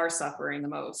people that are suffering the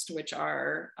most, which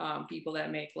are people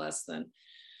that make less than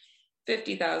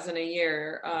 50,000 a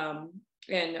year.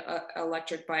 And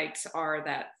electric bikes are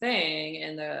that thing.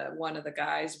 And one of the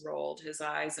guys rolled his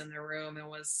eyes in the room and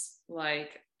was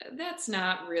like, that's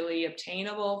not really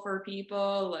obtainable for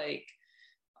people. Like,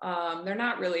 they're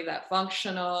not really that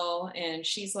functional. And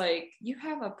she's like, you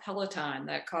have a Peloton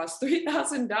that costs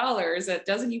 $3,000 that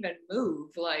doesn't even move.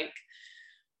 Like,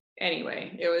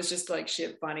 anyway, it was just like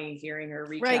shit funny hearing her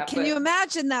recap. Right. Can you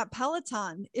imagine that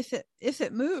Peloton if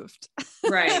it moved?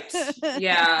 Right.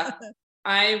 Yeah.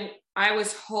 I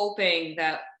was hoping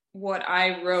that what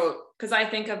I wrote, because I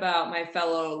think about my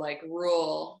fellow like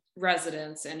rural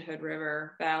residents in Hood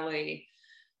River Valley.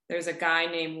 There's a guy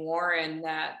named Warren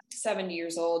that 70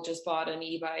 years old just bought an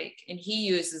e-bike and he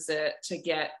uses it to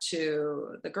get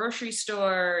to the grocery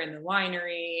store and the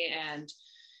winery. And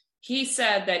he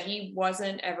said that he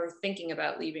wasn't ever thinking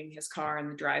about leaving his car in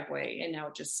the driveway and now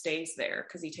it just stays there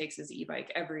because he takes his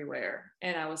e-bike everywhere.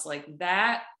 And I was like,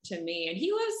 that to me, and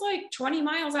he lives like 20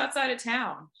 miles outside of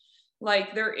town.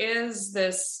 Like there is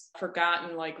this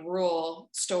forgotten like rural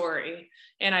story.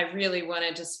 And I really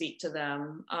wanted to speak to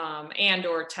them and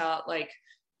or talk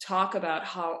about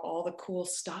how all the cool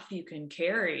stuff you can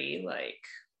carry, like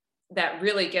that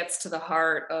really gets to the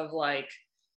heart of like,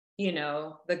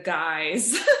 the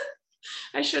guys.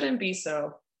 I shouldn't be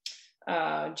so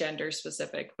gender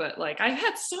specific, but like I've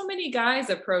had so many guys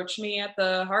approach me at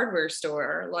the hardware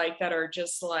store, like that are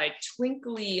just like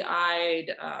twinkly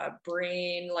eyed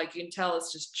brain, like you can tell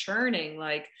it's just churning,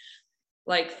 like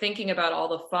thinking about all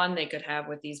the fun they could have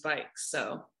with these bikes.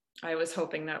 So I was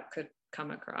hoping that could come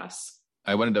across.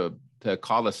 I wanted to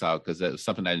call this out because it was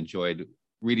something I enjoyed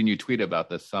reading you tweet about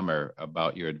this summer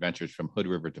about your adventures from Hood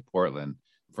River to Portland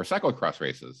for cyclocross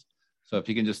races. So if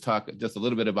you can just talk just a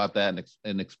little bit about that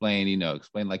and explain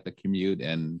like the commute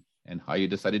and how you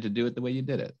decided to do it the way you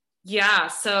did it. Yeah.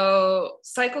 So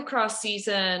cyclocross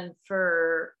season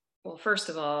first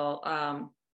of all,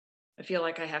 I feel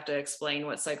like I have to explain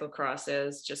what cyclocross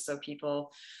is just so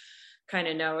people kind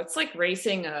of know. It's like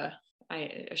racing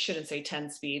I shouldn't say 10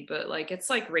 speed, but like, it's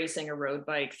like racing a road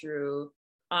bike through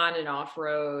on and off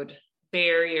road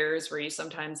barriers where you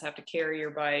sometimes have to carry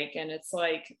your bike. And it's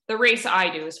like the race I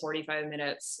do is 45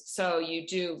 minutes. So you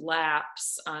do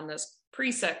laps on this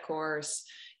preset course.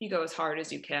 You go as hard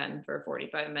as you can for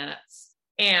 45 minutes.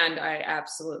 And I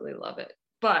absolutely love it.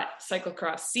 But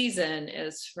cyclocross season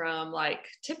is from like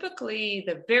typically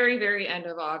the very, very end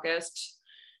of August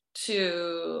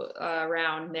to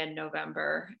around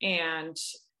mid-November. And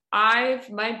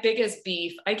my biggest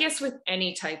beef, I guess, with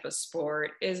any type of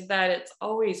sport is that it's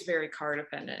always very car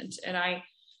dependent. And I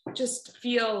just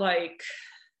feel like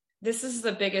this is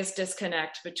the biggest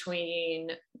disconnect between,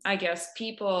 I guess,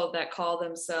 people that call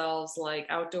themselves like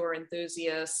outdoor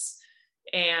enthusiasts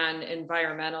and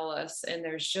environmentalists. And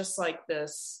there's just like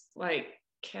this, like,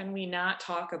 can we not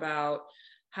talk about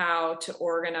how to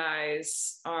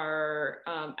organize our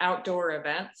outdoor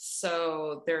events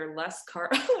so they're less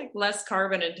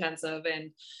carbon intensive?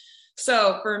 And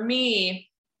so for me,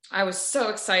 I was so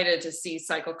excited to see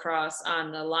cyclocross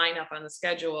on the lineup on the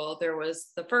schedule. There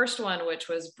was the first one, which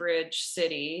was Bridge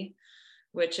City,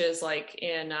 which is like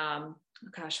in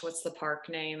what's the park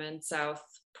name in South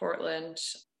Portland?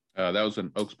 That was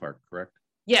in Oaks Park, correct?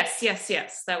 Yes.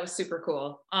 That was super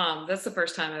cool. That's the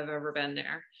first time I've ever been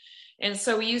there. And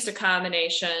so we used a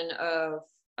combination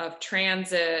of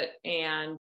transit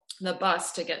and the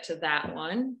bus to get to that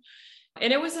one.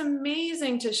 And it was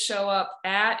amazing to show up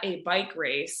at a bike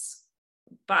race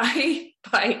by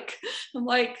bike. I'm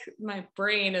like, my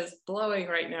brain is blowing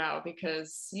right now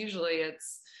because usually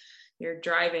you're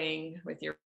driving with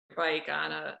your bike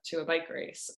to a bike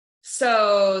race.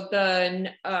 So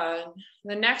the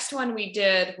next one we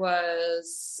did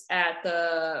was at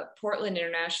the Portland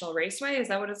International Raceway. Is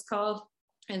that what it's called?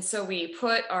 And so we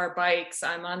put our bikes,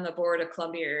 I'm on the board of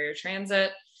Columbia Area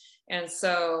Transit. And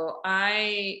so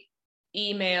I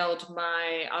emailed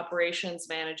my operations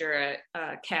manager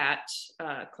at CAT,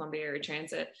 Columbia Area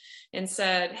Transit, and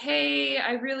said, hey,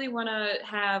 I really want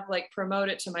to promote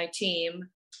it to my team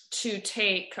to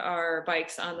take our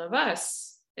bikes on the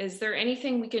bus. Is there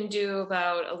anything we can do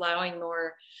about allowing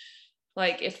more,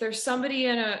 like if there's somebody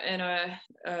in a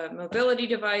mobility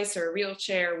device or a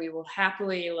wheelchair, we will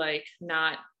happily like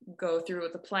not go through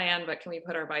with the plan, but can we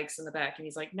put our bikes in the back? And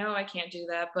he's like, no, I can't do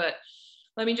that, but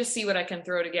let me just see what I can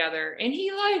throw together. And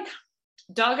he like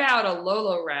dug out a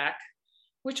Lolo rack,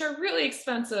 which are really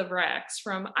expensive racks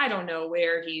from, I don't know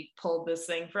where he pulled this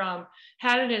thing from,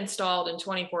 had it installed in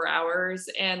 24 hours.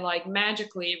 And like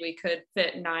magically we could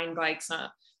fit 9 bikes on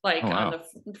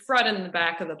the front and the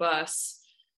back of the bus.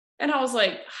 And I was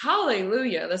like,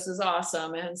 hallelujah, this is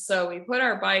awesome. And so we put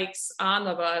our bikes on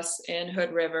the bus in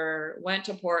Hood River, went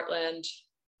to Portland,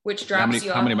 which drops you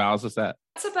off. How many miles is that?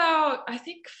 It's about, I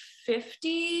think,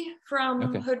 50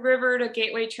 from Hood River to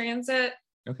Gateway Transit.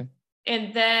 Okay.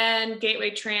 And then Gateway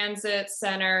Transit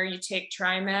Center, you take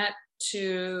TriMet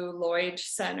to Lloyd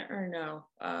Center,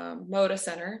 Moda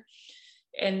Center.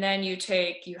 And then you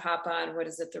hop on, what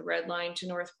is it, the red line to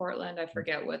North Portland? I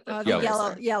forget what the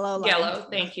yellow line. Yellow,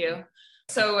 thank you.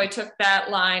 So I took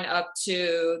that line up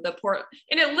to the port,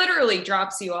 and it literally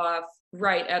drops you off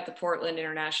right at the Portland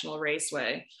International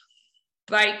Raceway.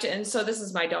 Biked, and so this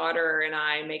is my daughter and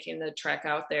I making the trek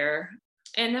out there.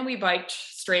 And then we biked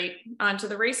straight onto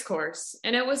the race course.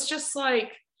 And it was just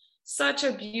like such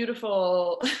a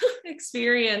beautiful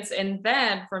experience. And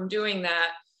then from doing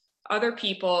that, other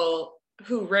people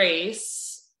who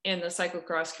race in the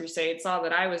cyclocross crusade saw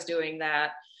that I was doing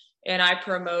that, and I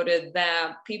promoted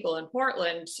them, people in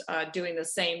Portland, doing the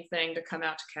same thing, to come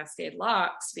out to Cascade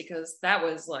Locks, because that's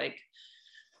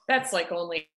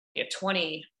only a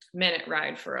 20-minute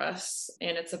ride for us,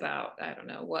 and it's about, I don't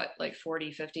know what, like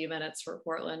 40-50 minutes for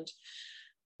Portland.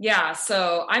 Yeah,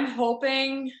 so I'm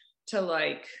hoping to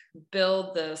like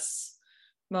build this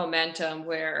momentum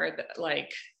where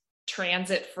like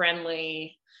transit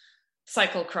friendly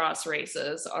cyclocross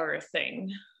races are a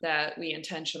thing that we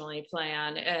intentionally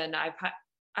plan. And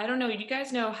I don't know, you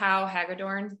guys know how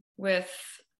Hagedorn with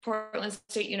Portland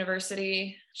State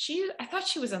University, I thought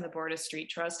she was on the board of Street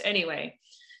Trust. Anyway,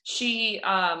 she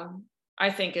I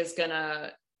think is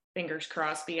gonna, fingers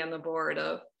crossed, be on the board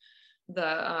of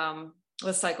the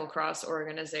cyclocross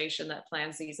organization that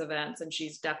plans these events. And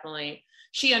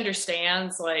she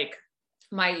understands like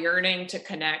my yearning to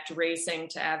connect racing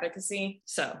to advocacy.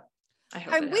 So I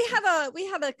hope we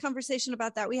had a conversation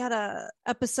about that. We had a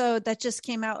episode that just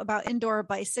came out about indoor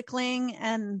bicycling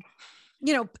and,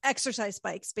 exercise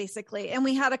bikes basically. And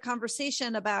we had a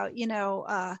conversation about,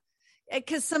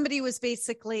 because somebody was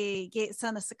basically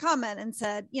sent us a comment and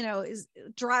said, is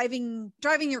driving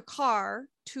your car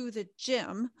to the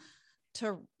gym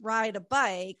to ride a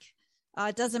bike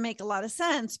doesn't make a lot of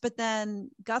sense. But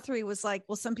then Guthrie was like,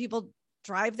 well, some people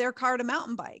drive their car to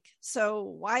mountain bike. So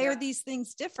why are these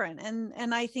things different?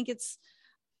 And I think it's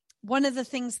one of the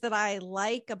things that I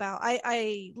like about,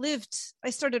 I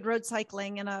started road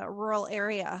cycling in a rural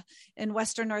area in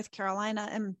Western North Carolina.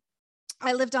 And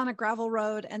I lived on a gravel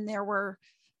road, and there were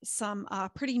some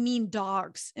pretty mean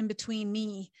dogs in between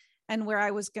me and where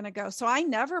I was going to go. So I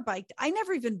never biked. I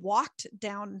never even walked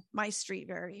down my street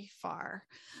very far.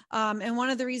 And one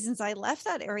of the reasons I left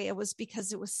that area was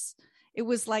because it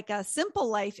was like a simple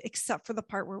life, except for the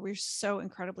part where we're so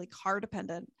incredibly car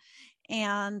dependent.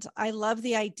 And I love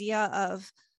the idea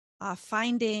of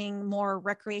finding more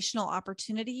recreational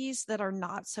opportunities that are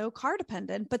not so car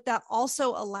dependent, but that also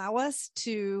allow us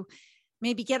to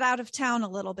maybe get out of town a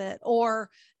little bit, or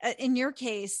in your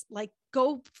case, like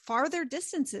go farther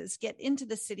distances, get into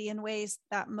the city in ways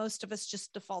that most of us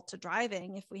just default to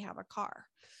driving if we have a car.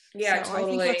 Yeah, so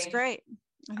totally. I think that's great.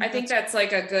 I think that's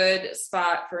like a good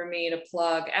spot for me to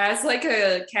plug as like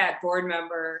a CAT board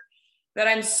member, that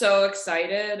I'm so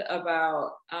excited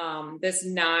about this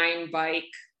 9 bike,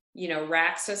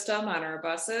 rack system on our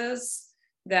buses,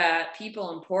 that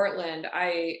people in Portland,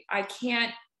 I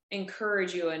can't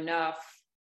encourage you enough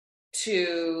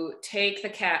to take the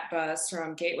CAT bus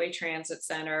from Gateway Transit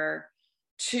Center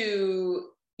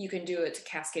you can do it to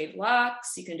Cascade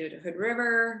Locks, you can do it to Hood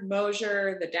River,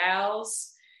 Mosier, the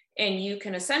Dalles, and you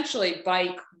can essentially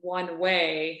bike one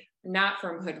way, not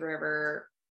from Hood River,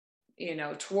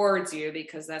 towards you,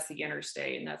 because that's the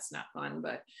interstate and that's not fun.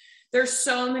 But there's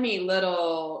so many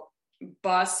little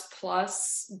bus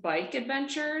plus bike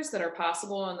adventures that are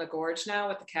possible in the gorge now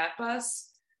with the CAT bus.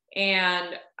 And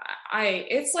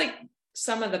it's like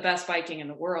some of the best biking in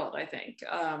the world, I think.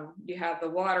 You have the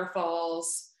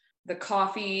waterfalls, the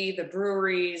coffee, the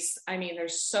breweries. I mean,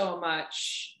 there's so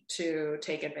much to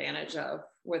take advantage of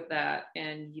with that.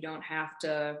 And you don't have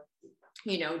to,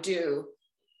 do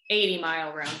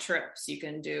 80-mile round trips. You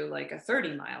can do like a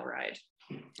 30-mile ride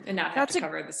and not have to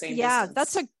cover the same distance.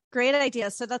 That's a great idea.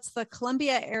 So that's the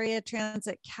Columbia Area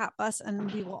Transit CAT bus.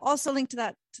 And we will also link to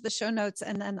that to the show notes.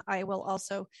 And then I will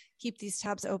also keep these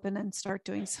tabs open and start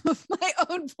doing some of my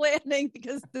own planning,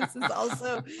 because this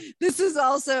is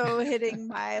also hitting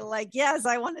my yes,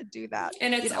 I want to do that.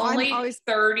 And it's only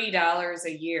 $30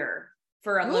 a year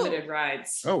for unlimited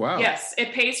rides. Oh, wow. Yes.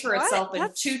 It pays for itself in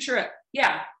 2 trips.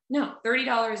 Yeah. No,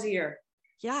 $30 a year.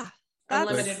 Yeah.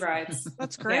 Unlimited rides.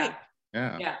 That's great.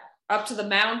 Yeah. Up to the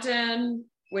mountain,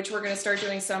 which we're going to start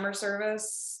doing summer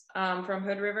service from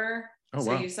Hood River. Oh,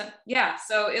 so wow.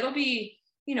 So it'll be,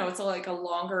 it's like a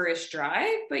longer-ish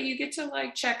drive, but you get to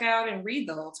like check out and read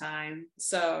the whole time.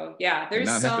 So yeah, there's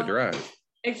not have to drive.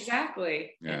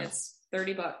 Exactly. Yeah. And it's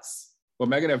 $30. Well,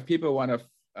 Megan, if people want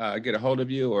to get a hold of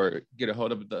you or get a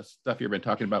hold of the stuff you've been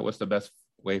talking about, what's the best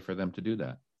way for them to do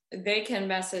that? They can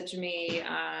message me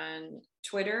on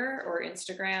Twitter or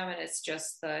Instagram, and it's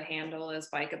just the handle is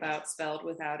Bikeabout spelled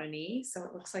without an E, so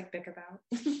it looks like Bickabout.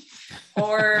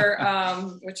 Or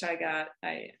which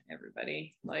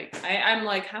everybody I'm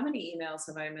like, how many emails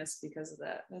have I missed because of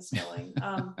that misspelling?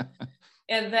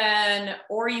 And then,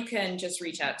 or you can just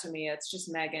reach out to me. It's just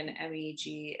Megan,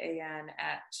 MEGAN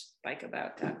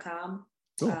 @bikeabout.com.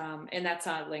 Cool. And that's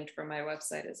linked from my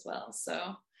website as well.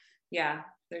 So yeah,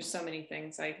 there's so many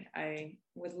things. I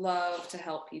would love to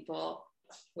help people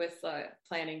with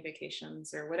planning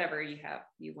vacations or whatever you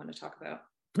want to talk about.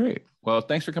 Great. Well,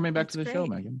 thanks for coming back to the show,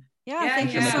 Megan. Yeah,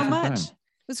 thank you so much. It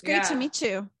was great to meet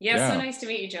you. Yeah, so nice to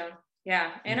meet you, Joan.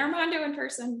 Yeah, and Armando in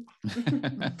person.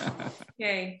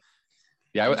 Yay.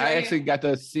 Yeah, I actually got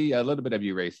to see a little bit of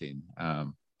you racing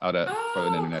out at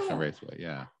Portland International Raceway.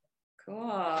 Yeah.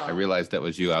 Cool. I realized that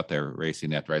was you out there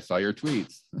racing after I saw your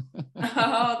tweets.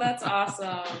 Oh, that's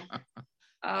awesome.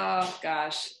 Oh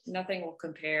gosh, nothing will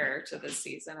compare to this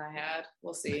season I had.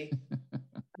 We'll see.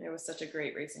 It was such a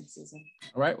great racing season.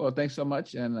 All right. Well, thanks so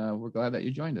much. And we're glad that you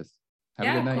joined us. Have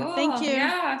a good night. Cool. Thank you.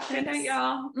 Yeah. Good night,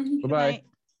 y'all. Bye-bye.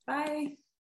 Bye.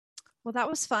 Well, that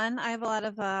was fun. I have a lot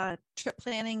of trip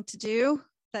planning to do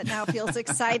that now feels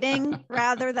exciting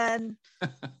rather than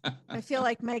I feel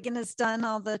like Megan has done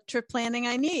all the trip planning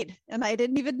I need and I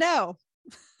didn't even know.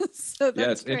 So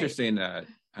that's it's great. Interesting that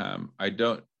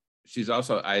she's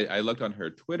also, I looked on her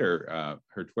Twitter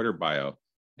bio,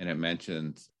 and it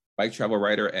mentions bike travel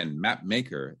writer and map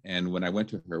maker. And when I went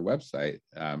to her website,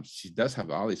 she does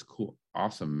have all these cool,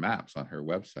 awesome maps on her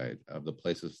website of the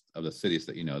places, of the cities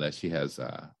that, that she has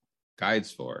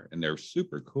guides for, and they're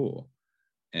super cool.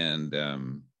 And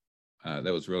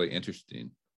that was really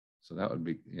interesting. So that would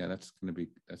be, that's going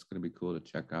to be cool to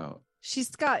check out. She's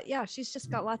just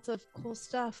got lots of cool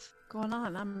stuff going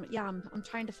on. I'm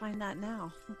trying to find that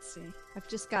now. Let's see. I've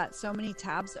just got so many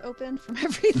tabs open from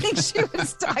everything she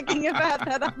was talking about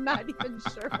that I'm not even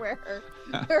sure where her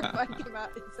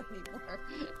Bikeabout is anymore.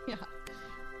 Yeah.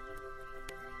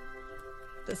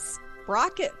 The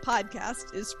Sprocket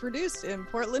Podcast is produced in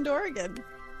Portland, Oregon.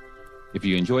 If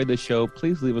you enjoyed this show,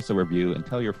 please leave us a review and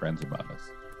tell your friends about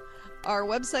us. Our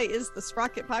website is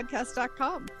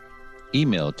thesprocketpodcast.com.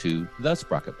 Email to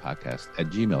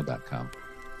thesprocketpodcast@gmail.com.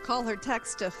 Call or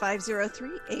text to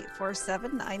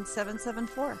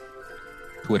 503-847-9774.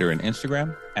 Twitter and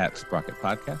Instagram @Sprocket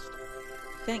Podcast.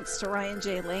 Thanks to Ryan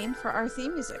J. Lane for our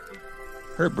theme music.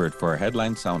 Hertbert for our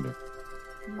headline sounder.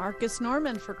 Marcus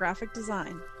Norman for graphic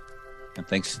design. And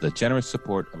thanks to the generous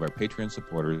support of our Patreon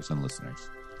supporters and listeners.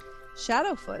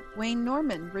 Shadowfoot, Wayne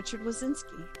Norman, Richard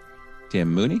Wazinski.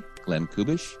 Tim Mooney, Glenn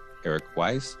Kubish, Eric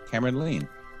Weiss, Cameron Lean.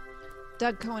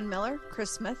 Doug Cohen Miller,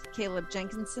 Chris Smith, Caleb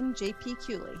Jenkinson, J.P.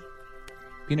 Cooley.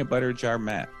 Peanut Butter Jar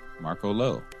Matt, Marco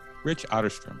Lowe, Rich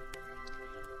Otterstrom.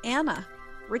 Anna,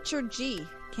 Richard G.,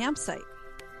 Campsite.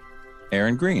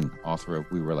 Aaron Green, author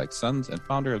of We Were Like Sons and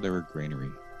founder of Their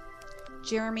Greenery.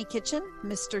 Jeremy Kitchen,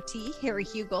 Mr. T, Harry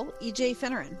Hugel, E.J.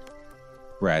 Finneran.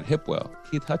 Brad Hipwell,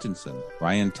 Keith Hutchinson,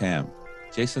 Ryan Tam,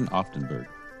 Jason Oftenberg.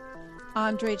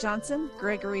 Andre Johnson,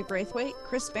 Gregory Braithwaite,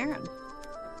 Chris Barron.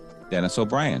 Dennis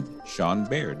O'Brien, Sean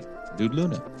Baird, Dude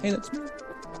Luna. Hey, that's me.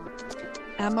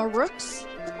 Emma Rooks,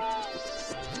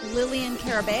 Lillian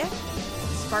Carabea,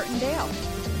 Spartan Dale.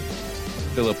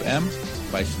 Philip M.,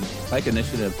 Bike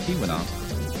Initiative Keweenaw,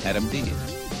 Adam D.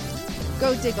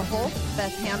 Go Dig a Hole,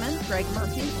 Beth Hammond, Greg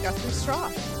Murphy, Guthrie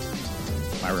Straw.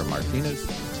 Myra Martinez,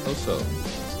 Oso,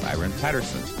 Byron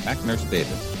Patterson, Mac Nurse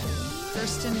Davis.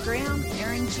 Kirsten Graham,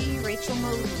 Aaron G., Rachel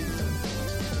Moline.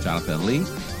 Jonathan Lee,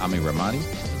 Ami Ramani,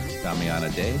 Damiana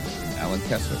Day, and Alan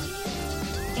Kessler.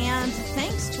 And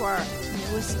thanks to our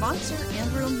newest sponsor,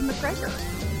 Andrew McGregor.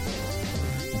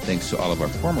 And thanks to all of our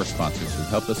former sponsors who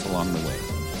helped us along the way.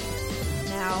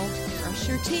 Now, brush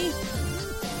your teeth.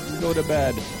 Go to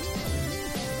bed.